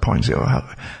come to that point and say,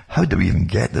 oh, how do we even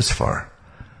get this far?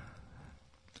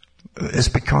 It's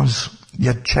because you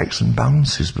had checks and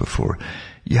balances before.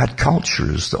 You had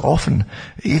cultures that often,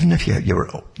 even if you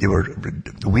were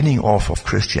weaning off of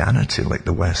Christianity like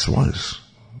the West was,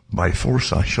 by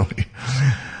force actually,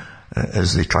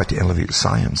 as they tried to elevate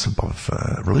science above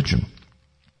religion,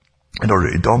 in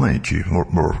order to dominate you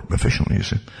more efficiently, you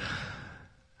see.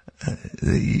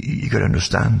 You got to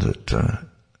understand that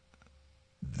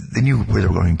they knew where they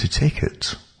were going to take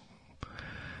it.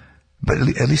 But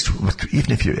at least,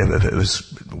 even if it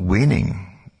was waning,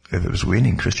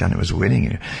 Christianity was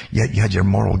waning, you had your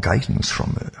moral guidance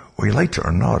from it. Whether you liked it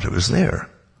or not, it was there.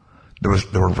 There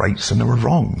were rights and there were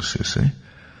wrongs, you see.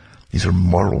 These are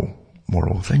moral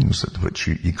things which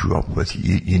you grew up with.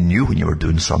 You knew when you were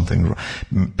doing something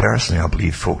wrong. Personally, I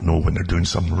believe folk know when they're doing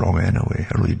something wrong anyway.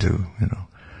 I really do,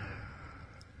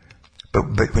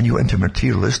 But when you enter a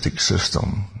materialistic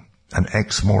system, an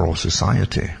ex-moral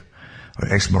society,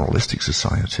 or ex-moralistic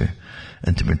society,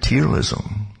 into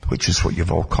materialism, which is what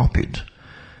you've all copied,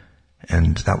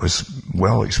 and that was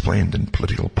well explained in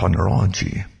Political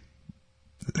Ponerology.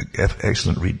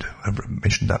 Excellent read. I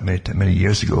mentioned that many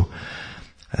years ago,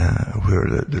 where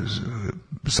the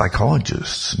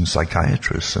psychologists and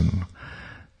psychiatrists in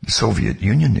the Soviet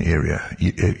Union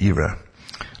era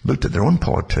looked at their own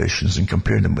politicians and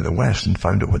compared them with the West and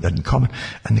found out what they had in common,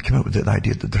 and they came up with the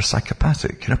idea that they're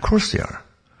psychopathic. And of course they are.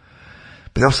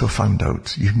 But they also found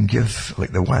out you can give,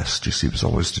 like the West, you see, it was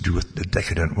always to do with the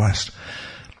decadent West.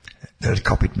 They had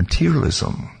copied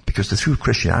materialism because they threw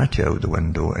Christianity out the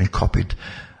window and copied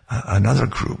another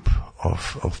group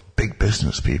of big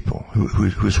business people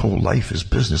whose whole life is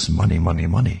business, money,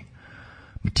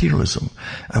 materialism.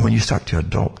 And when you start to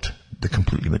adopt the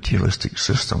completely materialistic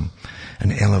system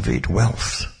and elevate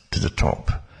wealth to the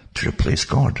top to replace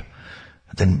God,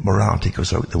 then morality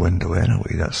goes out the window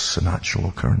anyway. That's a natural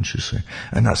occurrence, you see.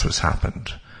 And that's what's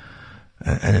happened.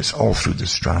 And it's all through the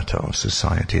strata of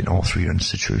society and all through your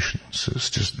institutions. It's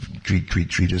just,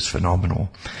 greed is phenomenal.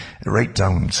 Right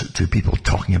down to people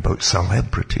talking about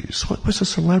celebrities. What's a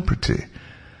celebrity?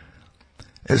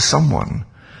 It's someone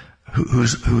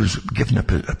who's given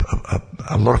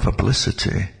a lot of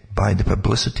publicity by the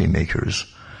publicity makers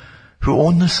who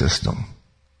own the system.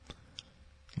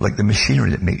 Like the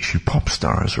machinery that makes you pop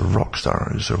stars or rock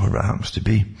stars or whatever it happens to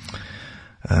be.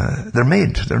 They're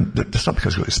made. It's not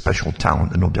because they've got a special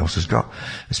talent that nobody else has got.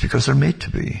 It's because they're made to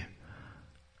be.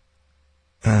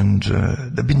 And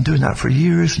they've been doing that for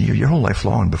years, and your whole life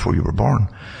long before you were born.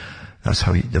 That's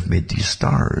how they've made these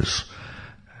stars.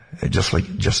 Just like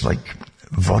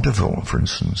vaudeville, for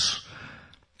instance,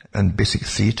 and basic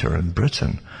theatre in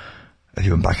Britain. If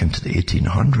you went back into the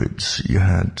 1800s, you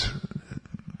had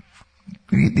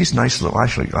these nice little,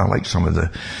 actually, I like some of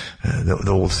the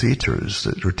old theatres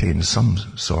that retain some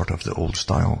sort of the old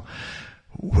style,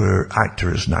 where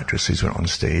actors and actresses went on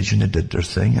stage and they did their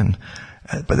thing,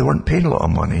 but they weren't paid a lot of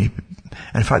money.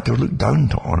 In fact, they were looked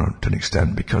down on to an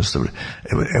extent because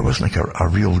it wasn't like a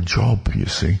real job, you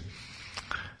see.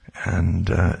 And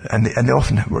they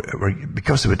often were,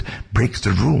 because they would break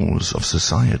the rules of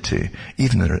society,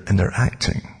 even in their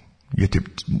acting. You had to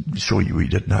show you what you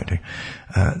did in acting.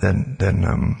 Then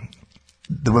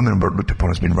the women were looked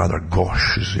upon as being rather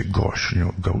gauche,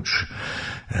 gauche,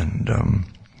 and,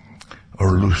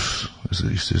 or loose, as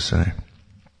they used to say.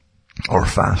 Or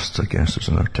fast, I guess is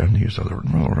another term they used,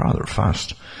 rather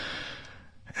fast.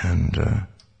 And,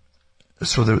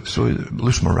 so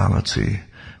loose morality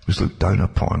was looked down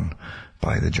upon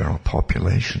by the general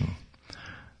population.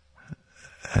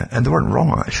 And they weren't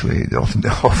wrong, actually. They often they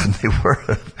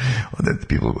were. The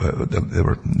people,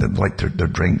 they liked their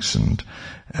drinks and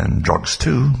drugs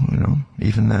too,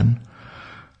 even then.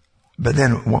 But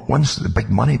then once the big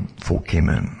money folk came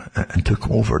in and took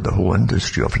over the whole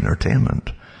industry of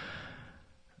entertainment,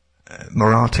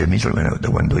 morality immediately went out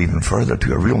the window even further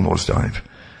to a real nosedive.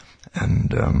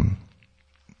 And,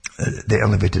 they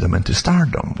elevated them into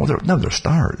stardom. Well, now they're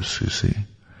stars, you see.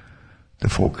 The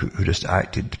folk who just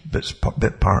acted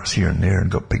bit parts here and there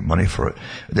and got big money for it.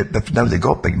 Now they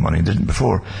got big money, didn't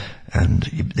before, and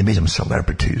they made them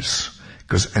celebrities.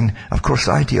 And of course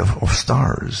the idea of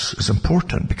stars is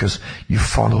important because you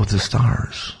follow the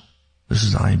stars. This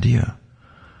is the idea.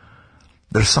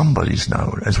 There's somebody's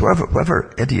now, as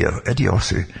whatever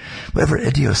idiocy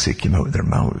came out of their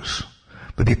mouths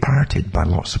would be parroted by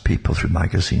lots of people through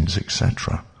magazines,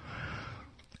 etc.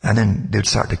 And then they'd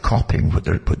start to copying what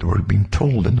they were being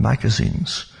told in the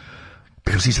magazines.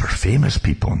 Because these are famous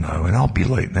people now, and I'll be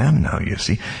like them now, you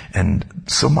see. And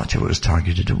so much of it was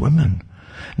targeted to women.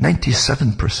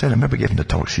 97%, I remember giving the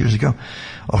talks years ago,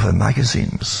 of the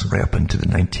magazines right up into the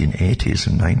 1980s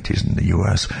and 90s in the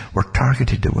US were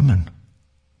targeted to women.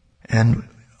 And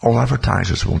all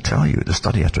advertisers will tell you, the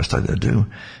study after study they do,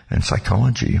 in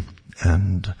psychology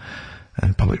and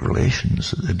public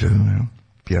relations that they do,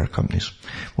 PR companies,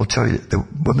 will tell you that the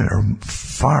women are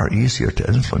far easier to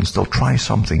influence. They'll try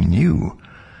something new,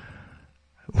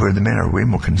 where the men are way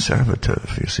more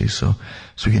conservative, you see. So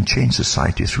you can change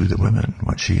society through the women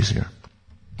much easier.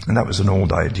 And that was an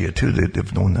old idea too.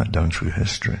 They've known that down through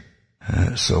history.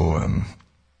 That's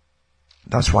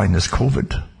why in this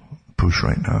COVID push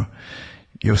right now,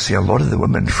 you'll see a lot of the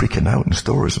women freaking out in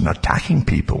stores and attacking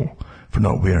people for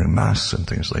not wearing masks and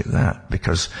things like that,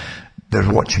 because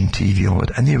They're watching TV all the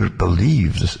time, and they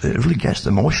believe this. It really gets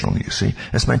them emotional, you see.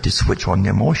 It's meant to switch on the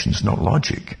emotions, not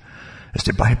logic. It's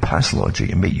to bypass logic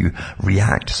and make you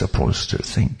react as opposed to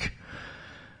think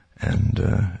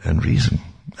and reason.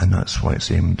 And that's why it's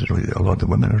aimed, a lot of the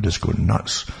women are just going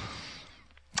nuts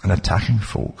and attacking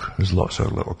folk. There's lots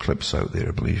of little clips out there,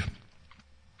 I believe,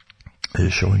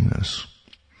 showing this.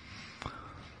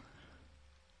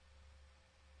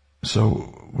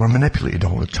 So we're manipulated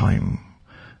all the time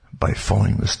by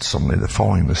following the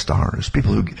stars.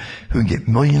 People who get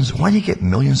millions. Why do you get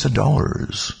millions of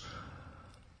dollars?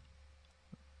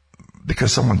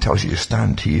 Because someone tells you to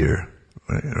stand here,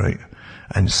 right,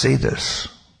 and say this,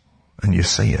 and you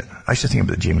say it. I used to think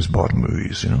about the James Bond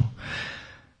movies, you know.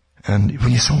 And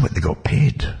when you saw what they got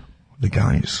paid, the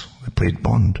guys that played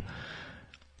Bond,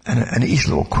 and each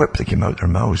little quip that came out their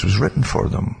mouths was written for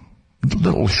them.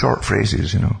 Little short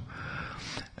phrases, you know.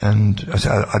 And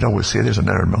I'd always say there's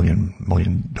another $1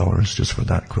 million just for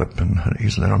that quip, and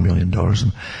here's another $1 million.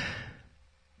 And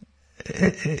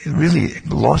it really,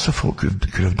 lots of folk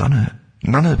could have done it.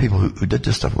 None of the people who did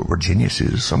this stuff were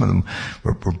geniuses. Some of them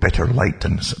were better liked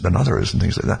than others and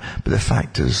things like that. But the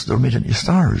fact is, they were made into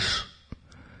stars.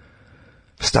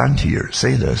 Stand here,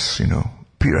 say this, you know,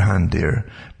 put your hand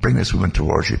there, bring this woman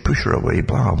towards you, push her away,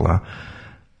 blah, blah.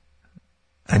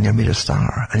 And you're made a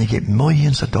star. And you get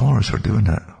millions of dollars for doing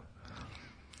that.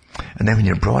 And then when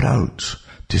you're brought out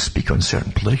to speak on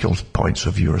certain political points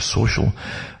of view or social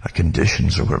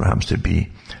conditions or whatever it happens to be,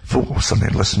 folk will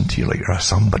suddenly listen to you like you're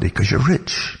somebody because you're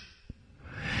rich.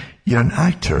 You're an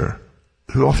actor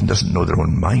who often doesn't know their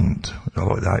own mind. A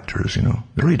lot of the actors, you know,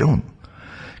 they really don't.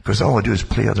 Because all they do is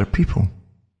play other people.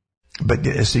 But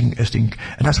and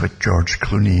that's what George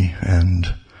Clooney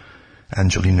and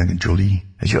Angelina Jolie,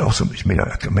 as you also made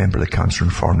a member of the Council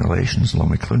on Foreign Relations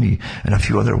along with Clooney and a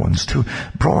few other ones too,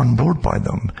 brought on board by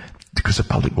them because the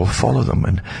public will follow them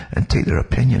and take their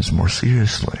opinions more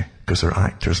seriously because they're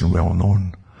actors and well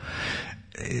known.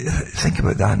 Think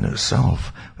about that in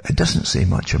itself. It doesn't say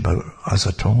much about us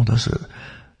at all, does it?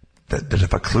 That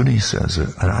if a Clooney says it,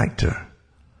 an actor,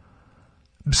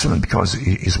 simply because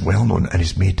he's well known and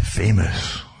he's made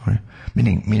famous, right?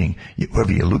 Meaning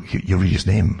wherever you look, you read his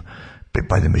name, but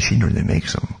by the machinery that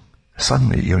makes him,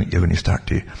 suddenly you're going to start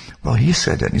to, well, he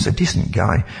said it and he's a decent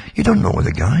guy. You don't know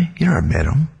the guy. You never met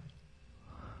him.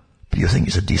 But you think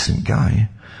he's a decent guy.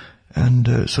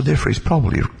 And so therefore he's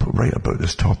probably right about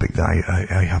this topic that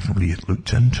I haven't really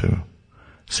looked into.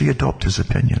 So you adopt his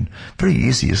opinion. Very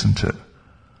easy, isn't it?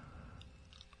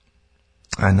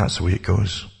 And that's the way it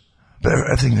goes. But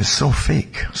everything is so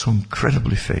fake, so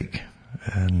incredibly fake.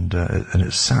 And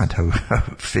it's sad how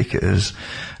fake it is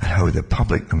and how the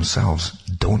public themselves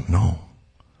don't know.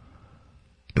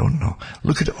 Don't know.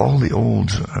 Look at all the old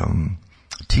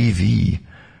TV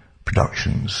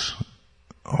productions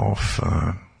of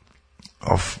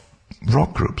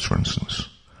rock groups, for instance,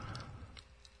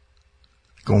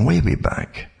 going way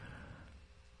back,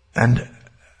 and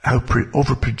how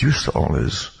overproduced it all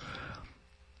is.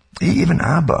 Even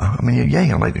ABBA, I mean, yeah,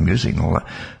 I like the music and all that,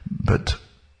 but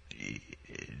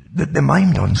they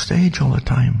mimed on stage all the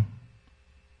time.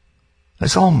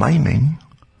 It's all miming.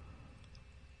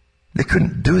 They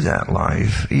couldn't do that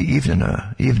live, even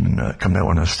coming out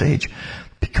on a stage,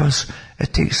 because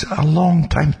it takes a long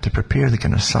time to prepare the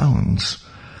kind of sounds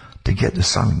to get the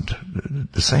sound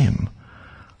the same.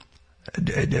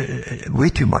 Way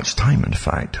too much time, in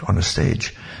fact, on a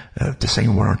stage to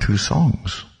sing one or two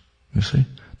songs, you see.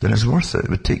 Then it's worth it. It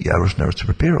would take you hours and hours to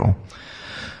prepare all.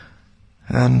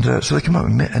 And so they come out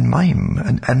and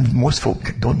mime, and most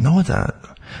folk don't know that.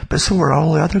 But so were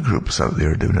all the other groups out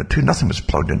there doing it too. Nothing was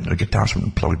plugged in, the guitars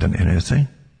weren't plugged into anything.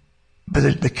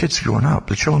 But the kids growing up,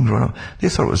 the children growing up, they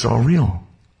thought it was all real.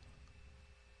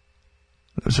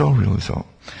 It was all real, they thought.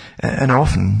 And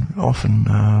often,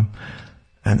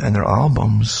 and their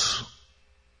albums,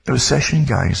 it was session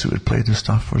guys who would play the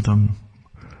stuff for them.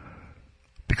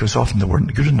 Because often they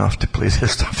weren't good enough to play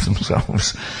this stuff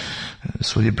themselves.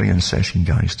 So they bring in session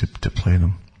guys to play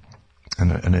them.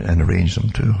 And arrange them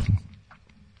too often.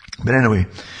 But anyway,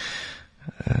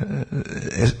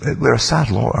 we're a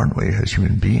sad lot, aren't we, as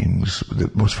human beings,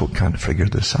 that most folk can't figure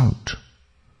this out.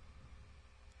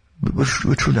 We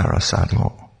truly are a sad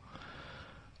lot.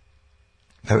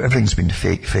 Now, everything's been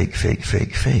fake.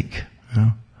 You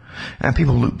know? And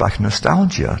people look back in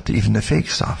nostalgia to even the fake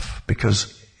stuff,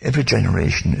 because every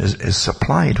generation is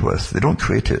supplied with, they don't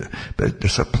create it, but they're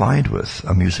supplied with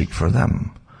a music for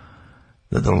them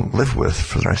that they'll live with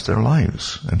for the rest of their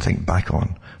lives and think back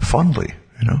on fondly,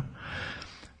 you know.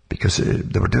 Because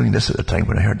they were doing this at the time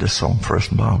when I heard this song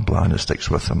first, blah, blah, and it sticks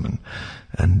with them.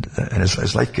 And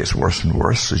as life gets worse and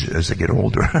worse as they get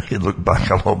older, you look back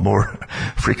a lot more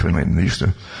frequently than they used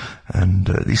to. And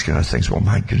these kind of things, well,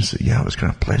 my goodness, yeah, it was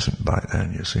kind of pleasant back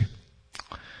then, you see.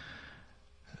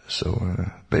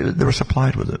 So, but they were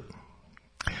supplied with it.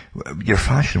 Your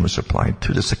fashion was supplied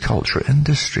to. It's the culture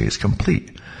industry. It's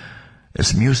complete.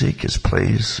 It's music, it's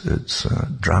plays, it's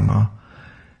drama,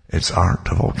 it's art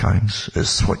of all kinds.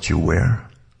 It's what you wear.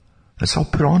 It's all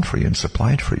put on for you and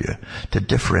supplied for you to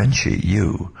differentiate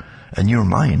you and your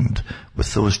mind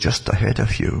with those just ahead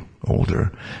of you,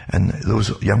 older, and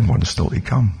those young ones still to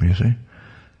come, you see.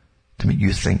 To make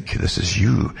you think this is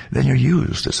you. Then you're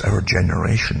used. It's our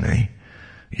generation, eh?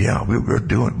 Yeah, we're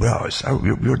doing well.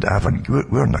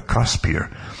 We're on the cusp here,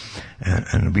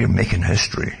 and we're making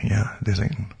history. Yeah, they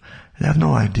think they have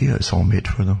no idea it's all made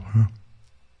for them. Huh?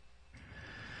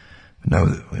 Now,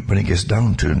 when it gets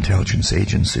down to intelligence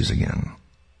agencies again,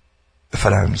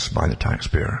 financed by the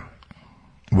taxpayer,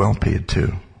 well paid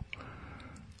too.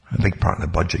 A big part of the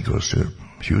budget goes to it,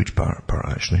 huge part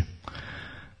actually.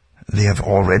 They have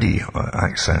already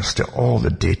access to all the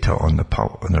data on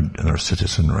their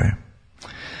citizenry.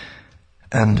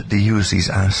 And they use these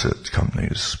asset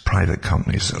companies, private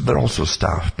companies. They're also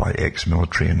staffed by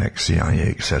ex-military and ex-CIA,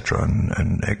 etc.,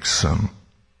 and ex-MI6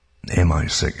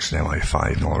 and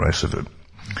MI5 and all the rest of it,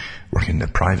 working in the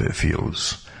private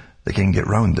fields. They can get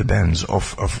round the bends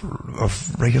of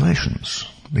regulations.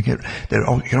 You can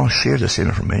all share the same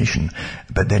information,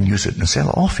 but then use it and sell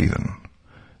it off even.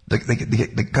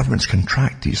 The governments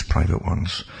contract these private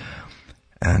ones.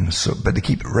 And so, but they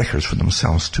keep records for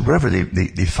themselves too. Wherever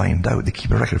they find out, they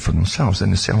keep a record for themselves, then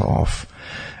they sell it off.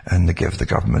 And they give the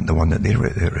government the one that they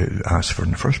asked for in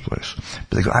the first place.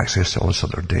 But they got access to all this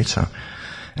other data.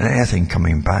 And anything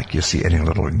coming back, you see any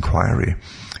little inquiry,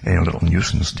 any little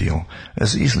nuisance deal,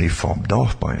 is easily fobbed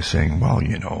off by saying, well,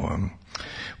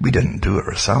 we didn't do it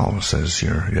ourselves, says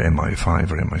your MI5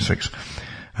 or MI6.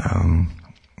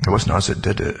 It wasn't us that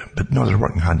did it. But no, they're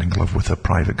working hand in glove with a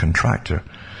private contractor.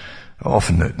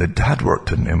 Often they had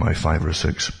worked in MI5 or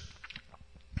 6.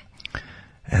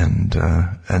 And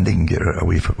they can get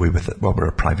away with it. Well, we're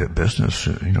a private business,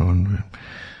 and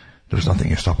there's nothing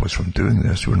to stop us from doing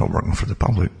this. We're not working for the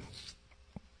public.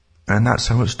 And that's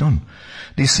how it's done.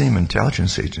 These same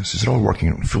intelligence agencies are all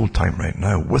working full time right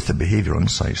now with the behavioural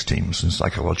insights teams and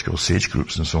psychological sage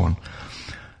groups and so on,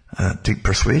 to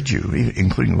persuade you,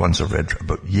 including the ones I've read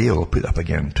about Yale, put up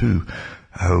again too,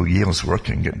 how Yale's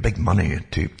working, getting big money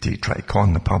to try to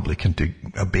con the public into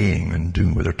obeying and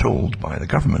doing what they're told by the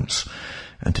governments,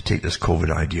 and to take this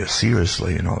COVID idea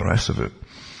seriously and all the rest of it.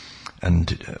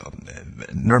 And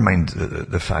never mind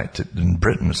the fact that in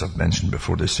Britain, as I've mentioned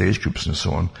before, the sage groups and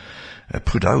so on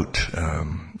put out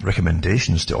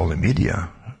recommendations to all the media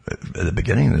at the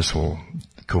beginning of this whole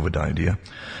COVID idea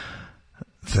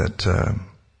that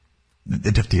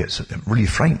they'd have to get really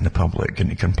frighten the public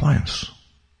into compliance.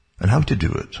 And how to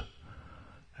do it.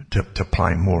 To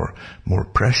apply more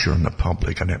pressure on the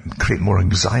public and create more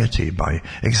anxiety by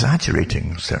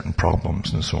exaggerating certain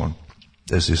problems and so on.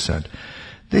 As they said,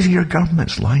 your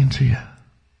government's lying to you.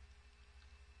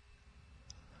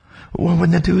 Well,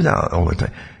 when they do that all the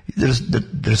time,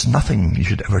 there's nothing you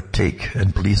should ever take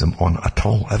and believe them on at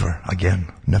all, ever,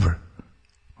 again, never.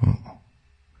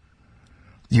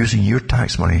 Using your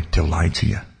tax money to lie to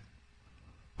you.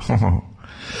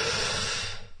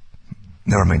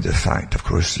 Never mind the fact, of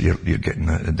course, you're getting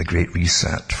the Great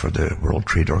Reset for the World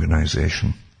Trade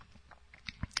Organization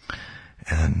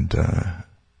and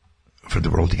for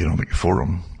the World Economic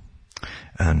Forum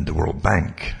and the World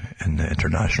Bank and the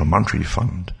International Monetary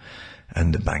Fund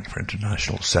and the Bank for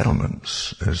International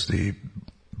Settlements as they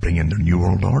bring in their New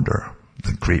World Order,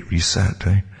 the Great Reset.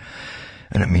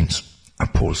 And it means a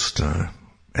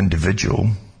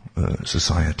post-individual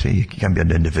society. You can't be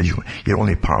an individual. You're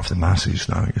only part of the masses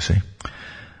now, you see.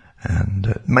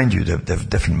 And mind you, they have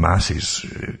different masses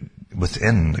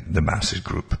within the masses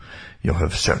group. You'll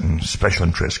have certain special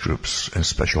interest groups and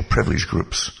special privilege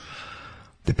groups,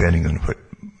 depending on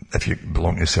if you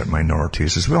belong to certain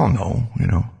minorities. As we all know,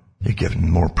 you're given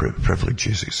more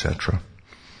privileges, etc.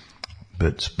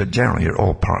 But generally, you're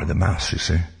all part of the mass, you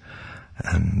see.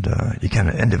 And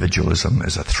individualism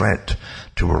is a threat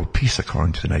to world peace,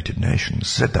 according to the United Nations.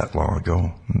 Said that long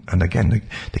ago. And again,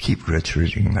 they keep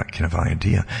reiterating that kind of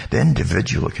idea. The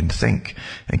individual can think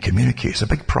and communicate is a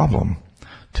big problem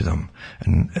to them.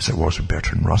 And as it was with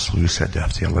Bertrand Russell, who said they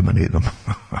have to eliminate them.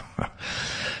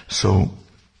 So,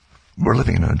 we're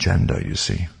living in an agenda, you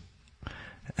see.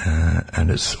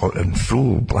 And it's in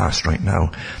full blast right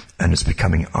now. And it's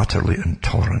becoming utterly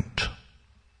intolerant.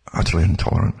 utterly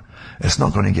intolerant. It's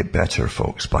not going to get better,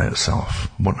 folks, by itself.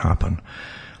 It won't happen.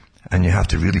 And you have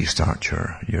to really start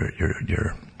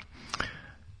your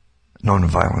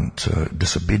non-violent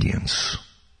disobedience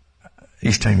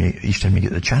each time you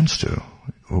get the chance to,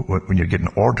 when you're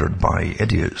getting ordered by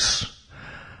idiots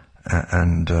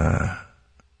and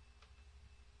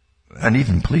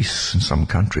even police in some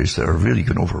countries that are really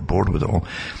going overboard with it all.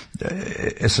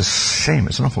 It's a shame.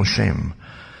 It's an awful shame.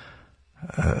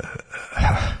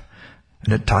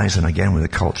 And it ties in again with the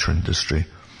culture industry.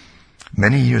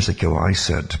 Many years ago, I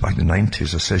said, back in the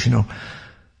 90s, I said, you know,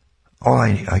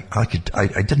 I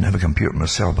didn't have a computer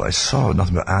myself, but I saw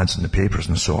nothing but ads in the papers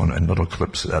and so on, and little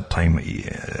clips at that time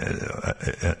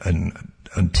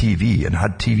on TV, and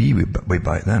had TV way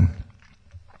back then.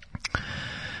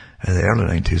 In the early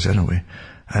 90s anyway.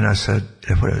 And I said,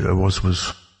 what it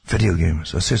was video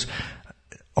games. I says,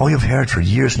 all you've heard for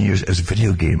years and years is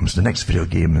video games. The next video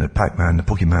game, the Pac-Man, the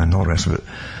Pokemon, and all the rest of it.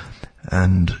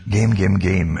 And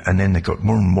game. And then they got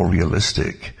more and more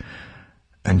realistic.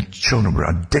 And children were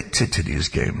addicted to these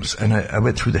games. And I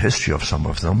went through the history of some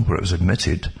of them where it was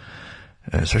admitted,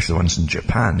 especially the ones in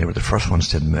Japan, they were the first ones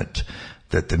to admit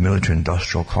that the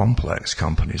military-industrial complex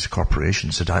companies,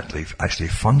 corporations, had actually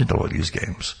funded all of these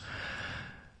games.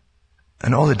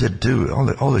 And all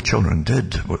the children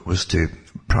did was to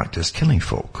practice killing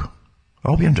folk. I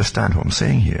hope you understand what I'm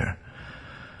saying here.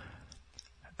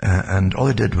 And all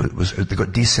they did was they got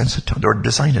desensitized. They were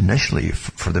designed initially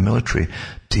for the military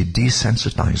to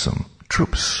desensitize them,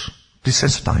 troops,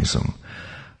 desensitize them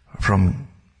from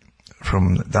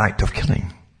the act of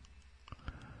killing.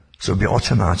 So it'd be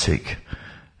automatic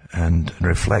and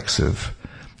reflexive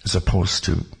as opposed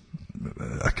to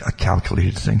a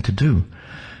calculated thing to do.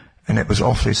 And it was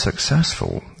awfully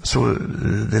successful. So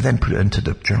they then put it into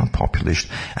the general population.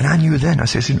 And I knew then, I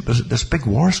said, there's big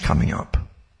wars coming up.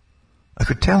 I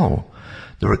could tell.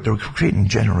 They were creating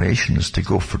generations to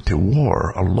go to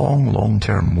war, a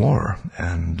long-term war.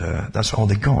 And that's all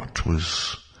they got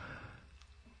was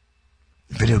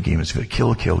video games.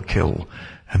 Kill.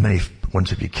 How many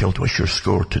ones have you killed? What's your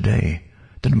score today?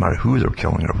 Didn't matter who they were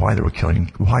killing or why they were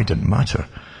killing. Why didn't matter.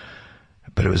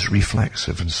 But it was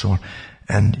reflexive and so on.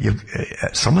 And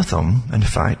some of them, in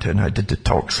fact, and I did the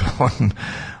talks on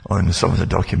some of the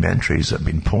documentaries that have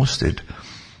been posted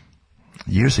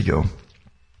years ago,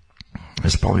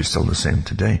 it's probably still the same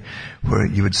today, where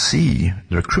you would see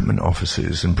the recruitment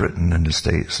offices in Britain and the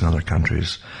States and other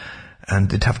countries, and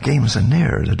they'd have games in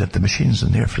there, they'd have the machines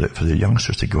in there for the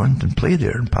youngsters to go in and play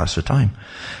there and pass the time.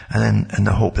 And then in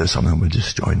the hope that some of them would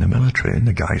just join the military, and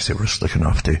the guys that were slick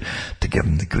enough to give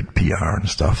them the good PR and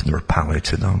stuff, and they were pally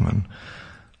to them, and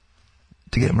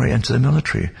to get them right into the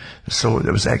military. So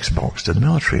there was Xbox to the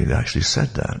military, they actually said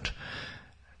that.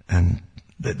 And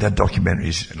that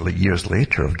documentaries like years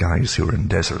later of guys who were in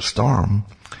Desert Storm,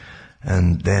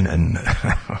 and then in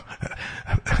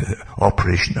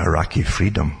Operation Iraqi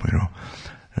Freedom,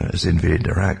 as they invaded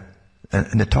Iraq.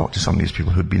 And they talked to some of these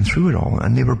people who'd been through it all,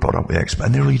 and they were brought up with Xbox,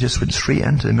 and they really just went straight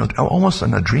into the military, almost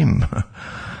in a dream.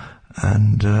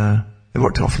 And it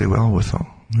worked awfully well with them.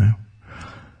 Yeah.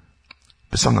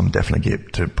 But some of them definitely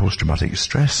get to post-traumatic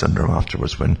stress syndrome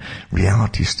afterwards when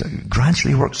reality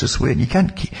gradually works this way. And you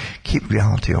can't keep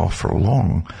reality off for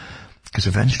long, because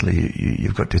eventually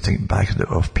you've got to think back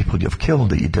of people you've killed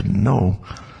that you didn't know,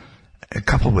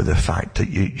 coupled with the fact that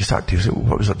you start to say,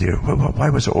 what was it there? Why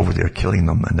was it over there killing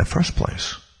them in the first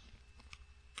place?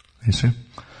 You see?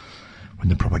 When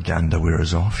the propaganda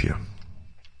wears off you.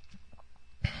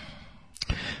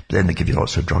 Then they give you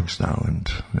lots of drugs now,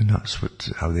 and that's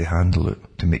how they handle it,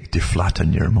 to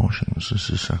flatten your emotions.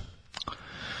 So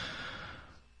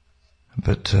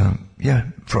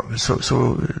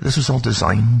this was all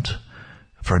designed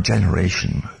for a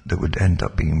generation that would end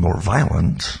up being more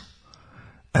violent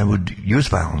and would use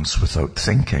violence without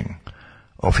thinking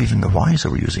of even the whys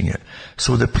that were using it.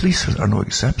 So the police are no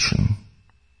exception.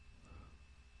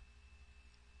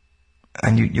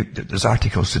 And there's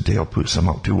articles today, I'll put some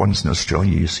up too. Once in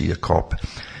Australia, you see a cop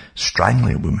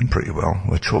strangling a woman pretty well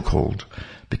with a chokehold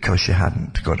because she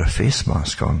hadn't got a face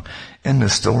mask on. In the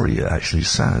story, it actually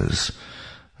says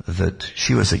that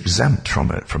she was exempt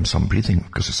from it,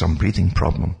 because of some breathing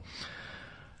problem.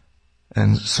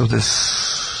 And so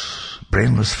this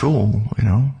brainless fool,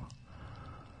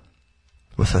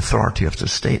 with authority of the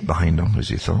state behind him, as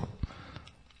he thought,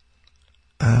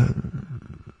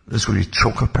 is going to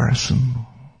choke a person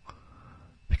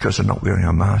because they're not wearing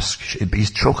a mask.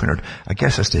 He's choking her. I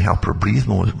guess it's to help her breathe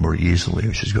more easily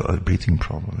if she's got a breathing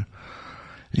problem.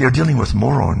 You're dealing with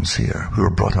morons here who are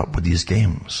brought up with these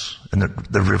games, and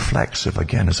they're reflexive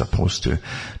again as opposed to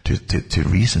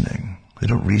reasoning. They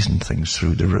don't reason things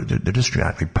through. They just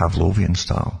react like Pavlovian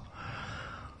style.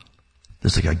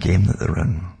 There's like a game that they're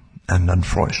in. And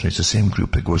unfortunately, it's the same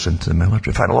group that goes into the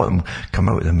military. In fact, a lot of them come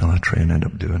out of the military and end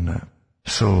up doing that.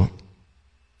 So,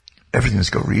 everything's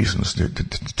got reasons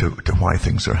to why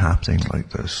things are happening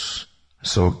like this.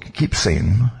 So, keep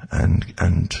sane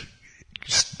and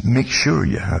just make sure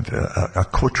you have a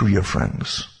coterie of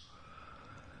friends.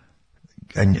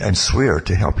 And swear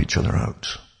to help each other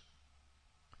out.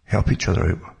 Help each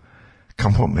other out.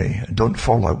 Come what may. Don't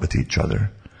fall out with each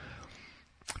other.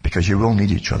 Because you will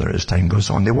need each other as time goes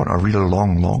on. They want a really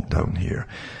long lockdown here.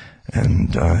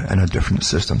 And a different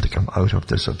system to come out of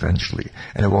this eventually.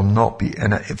 And it will not be,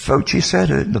 and Fauci said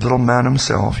it, the little man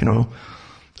himself,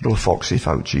 little foxy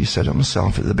Fauci said it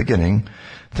himself at the beginning,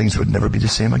 things would never be the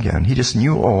same again. He just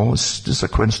knew all. It's just a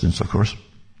coincidence, of course.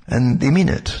 And they mean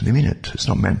it. They mean it. It's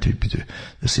not meant to be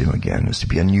the same again. It's to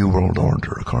be a new world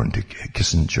order, according to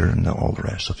Kissinger and all the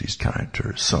rest of these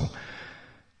characters. So,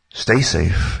 stay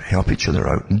safe, help each other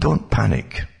out, and don't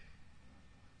panic.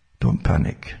 Don't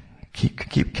panic.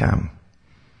 Keep calm.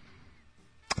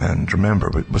 And remember,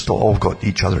 we've still all got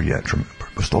each other yet, remember.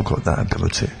 We've still got that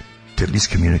ability to at least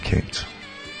communicate.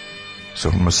 So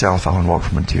from myself, Alan Walker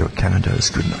from Ontario, Canada, is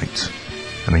good night.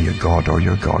 And may your God or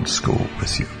your gods go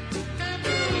with you.